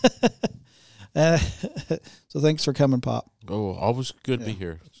 So thanks for coming, Pop. Oh, always good to be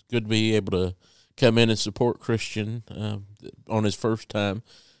here. It's good to be able to come in and support Christian on his first time.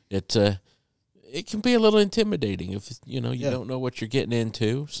 It can be a little intimidating if you don't know what you're getting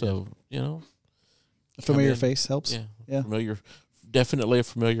into. So a familiar face helps. Yeah. Definitely a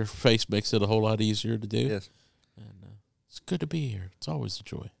familiar face makes it a whole lot easier to do. Yes. And it's good to be here. It's always a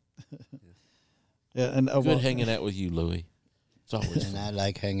joy. Yeah, and good hanging out with you, Louis. It's always and I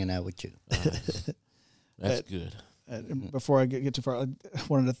like hanging out with you. That's good. Before I get too far, I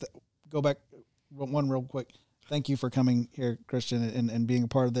wanted to go back one real quick. Thank you for coming here, Christian, and being a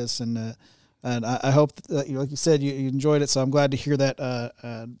part of this. And I hope that, like you said, you enjoyed it. So I'm glad to hear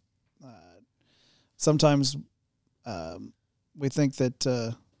that. Sometimes we think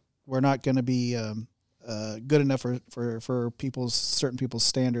that we're not going to be good enough for certain people's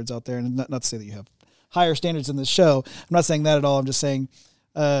standards out there. And not to say that you have higher standards in this show. I'm not saying that at all. I'm just saying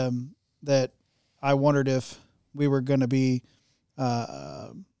that I wondered if we were going to be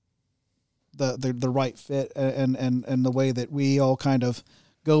the right fit and the way that we all kind of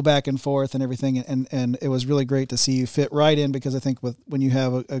go back and forth and everything. And it was really great to see you fit right in, because I think when you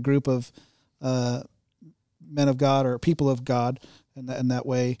have a group of men of God or people of God, and that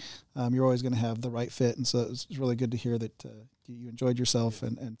way you're always going to have the right fit. And so it's really good to hear that you enjoyed yourself,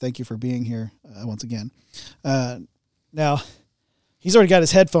 and thank you for being here once again. Now, he's already got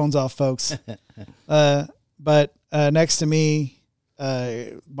his headphones off, folks. But next to me,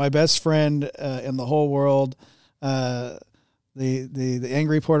 my best friend in the whole world, the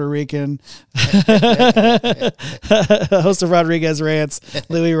angry Puerto Rican, host of Rodriguez Rants,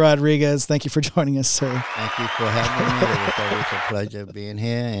 Louis Rodriguez. Thank you for joining us, sir. Thank you for having me. It was always a pleasure being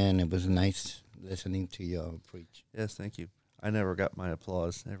here, and it was nice listening to you preach. Yes, thank you. I never got my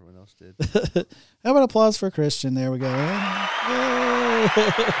applause. Everyone else did. How about applause for Christian? There we go. Yay.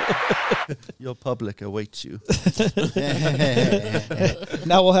 Your public awaits you.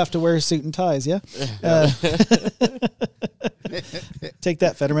 Now we'll have to wear a suit and ties, yeah? Take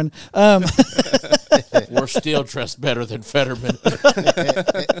that, Fetterman. We're still dressed better than Fetterman.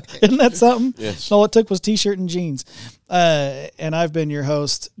 Isn't that something? Yes. All it took was T-shirt and jeans. And I've been your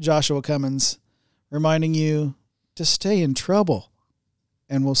host, Joshua Cummins, reminding you to stay in trouble.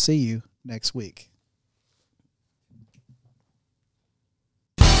 And we'll see you next week.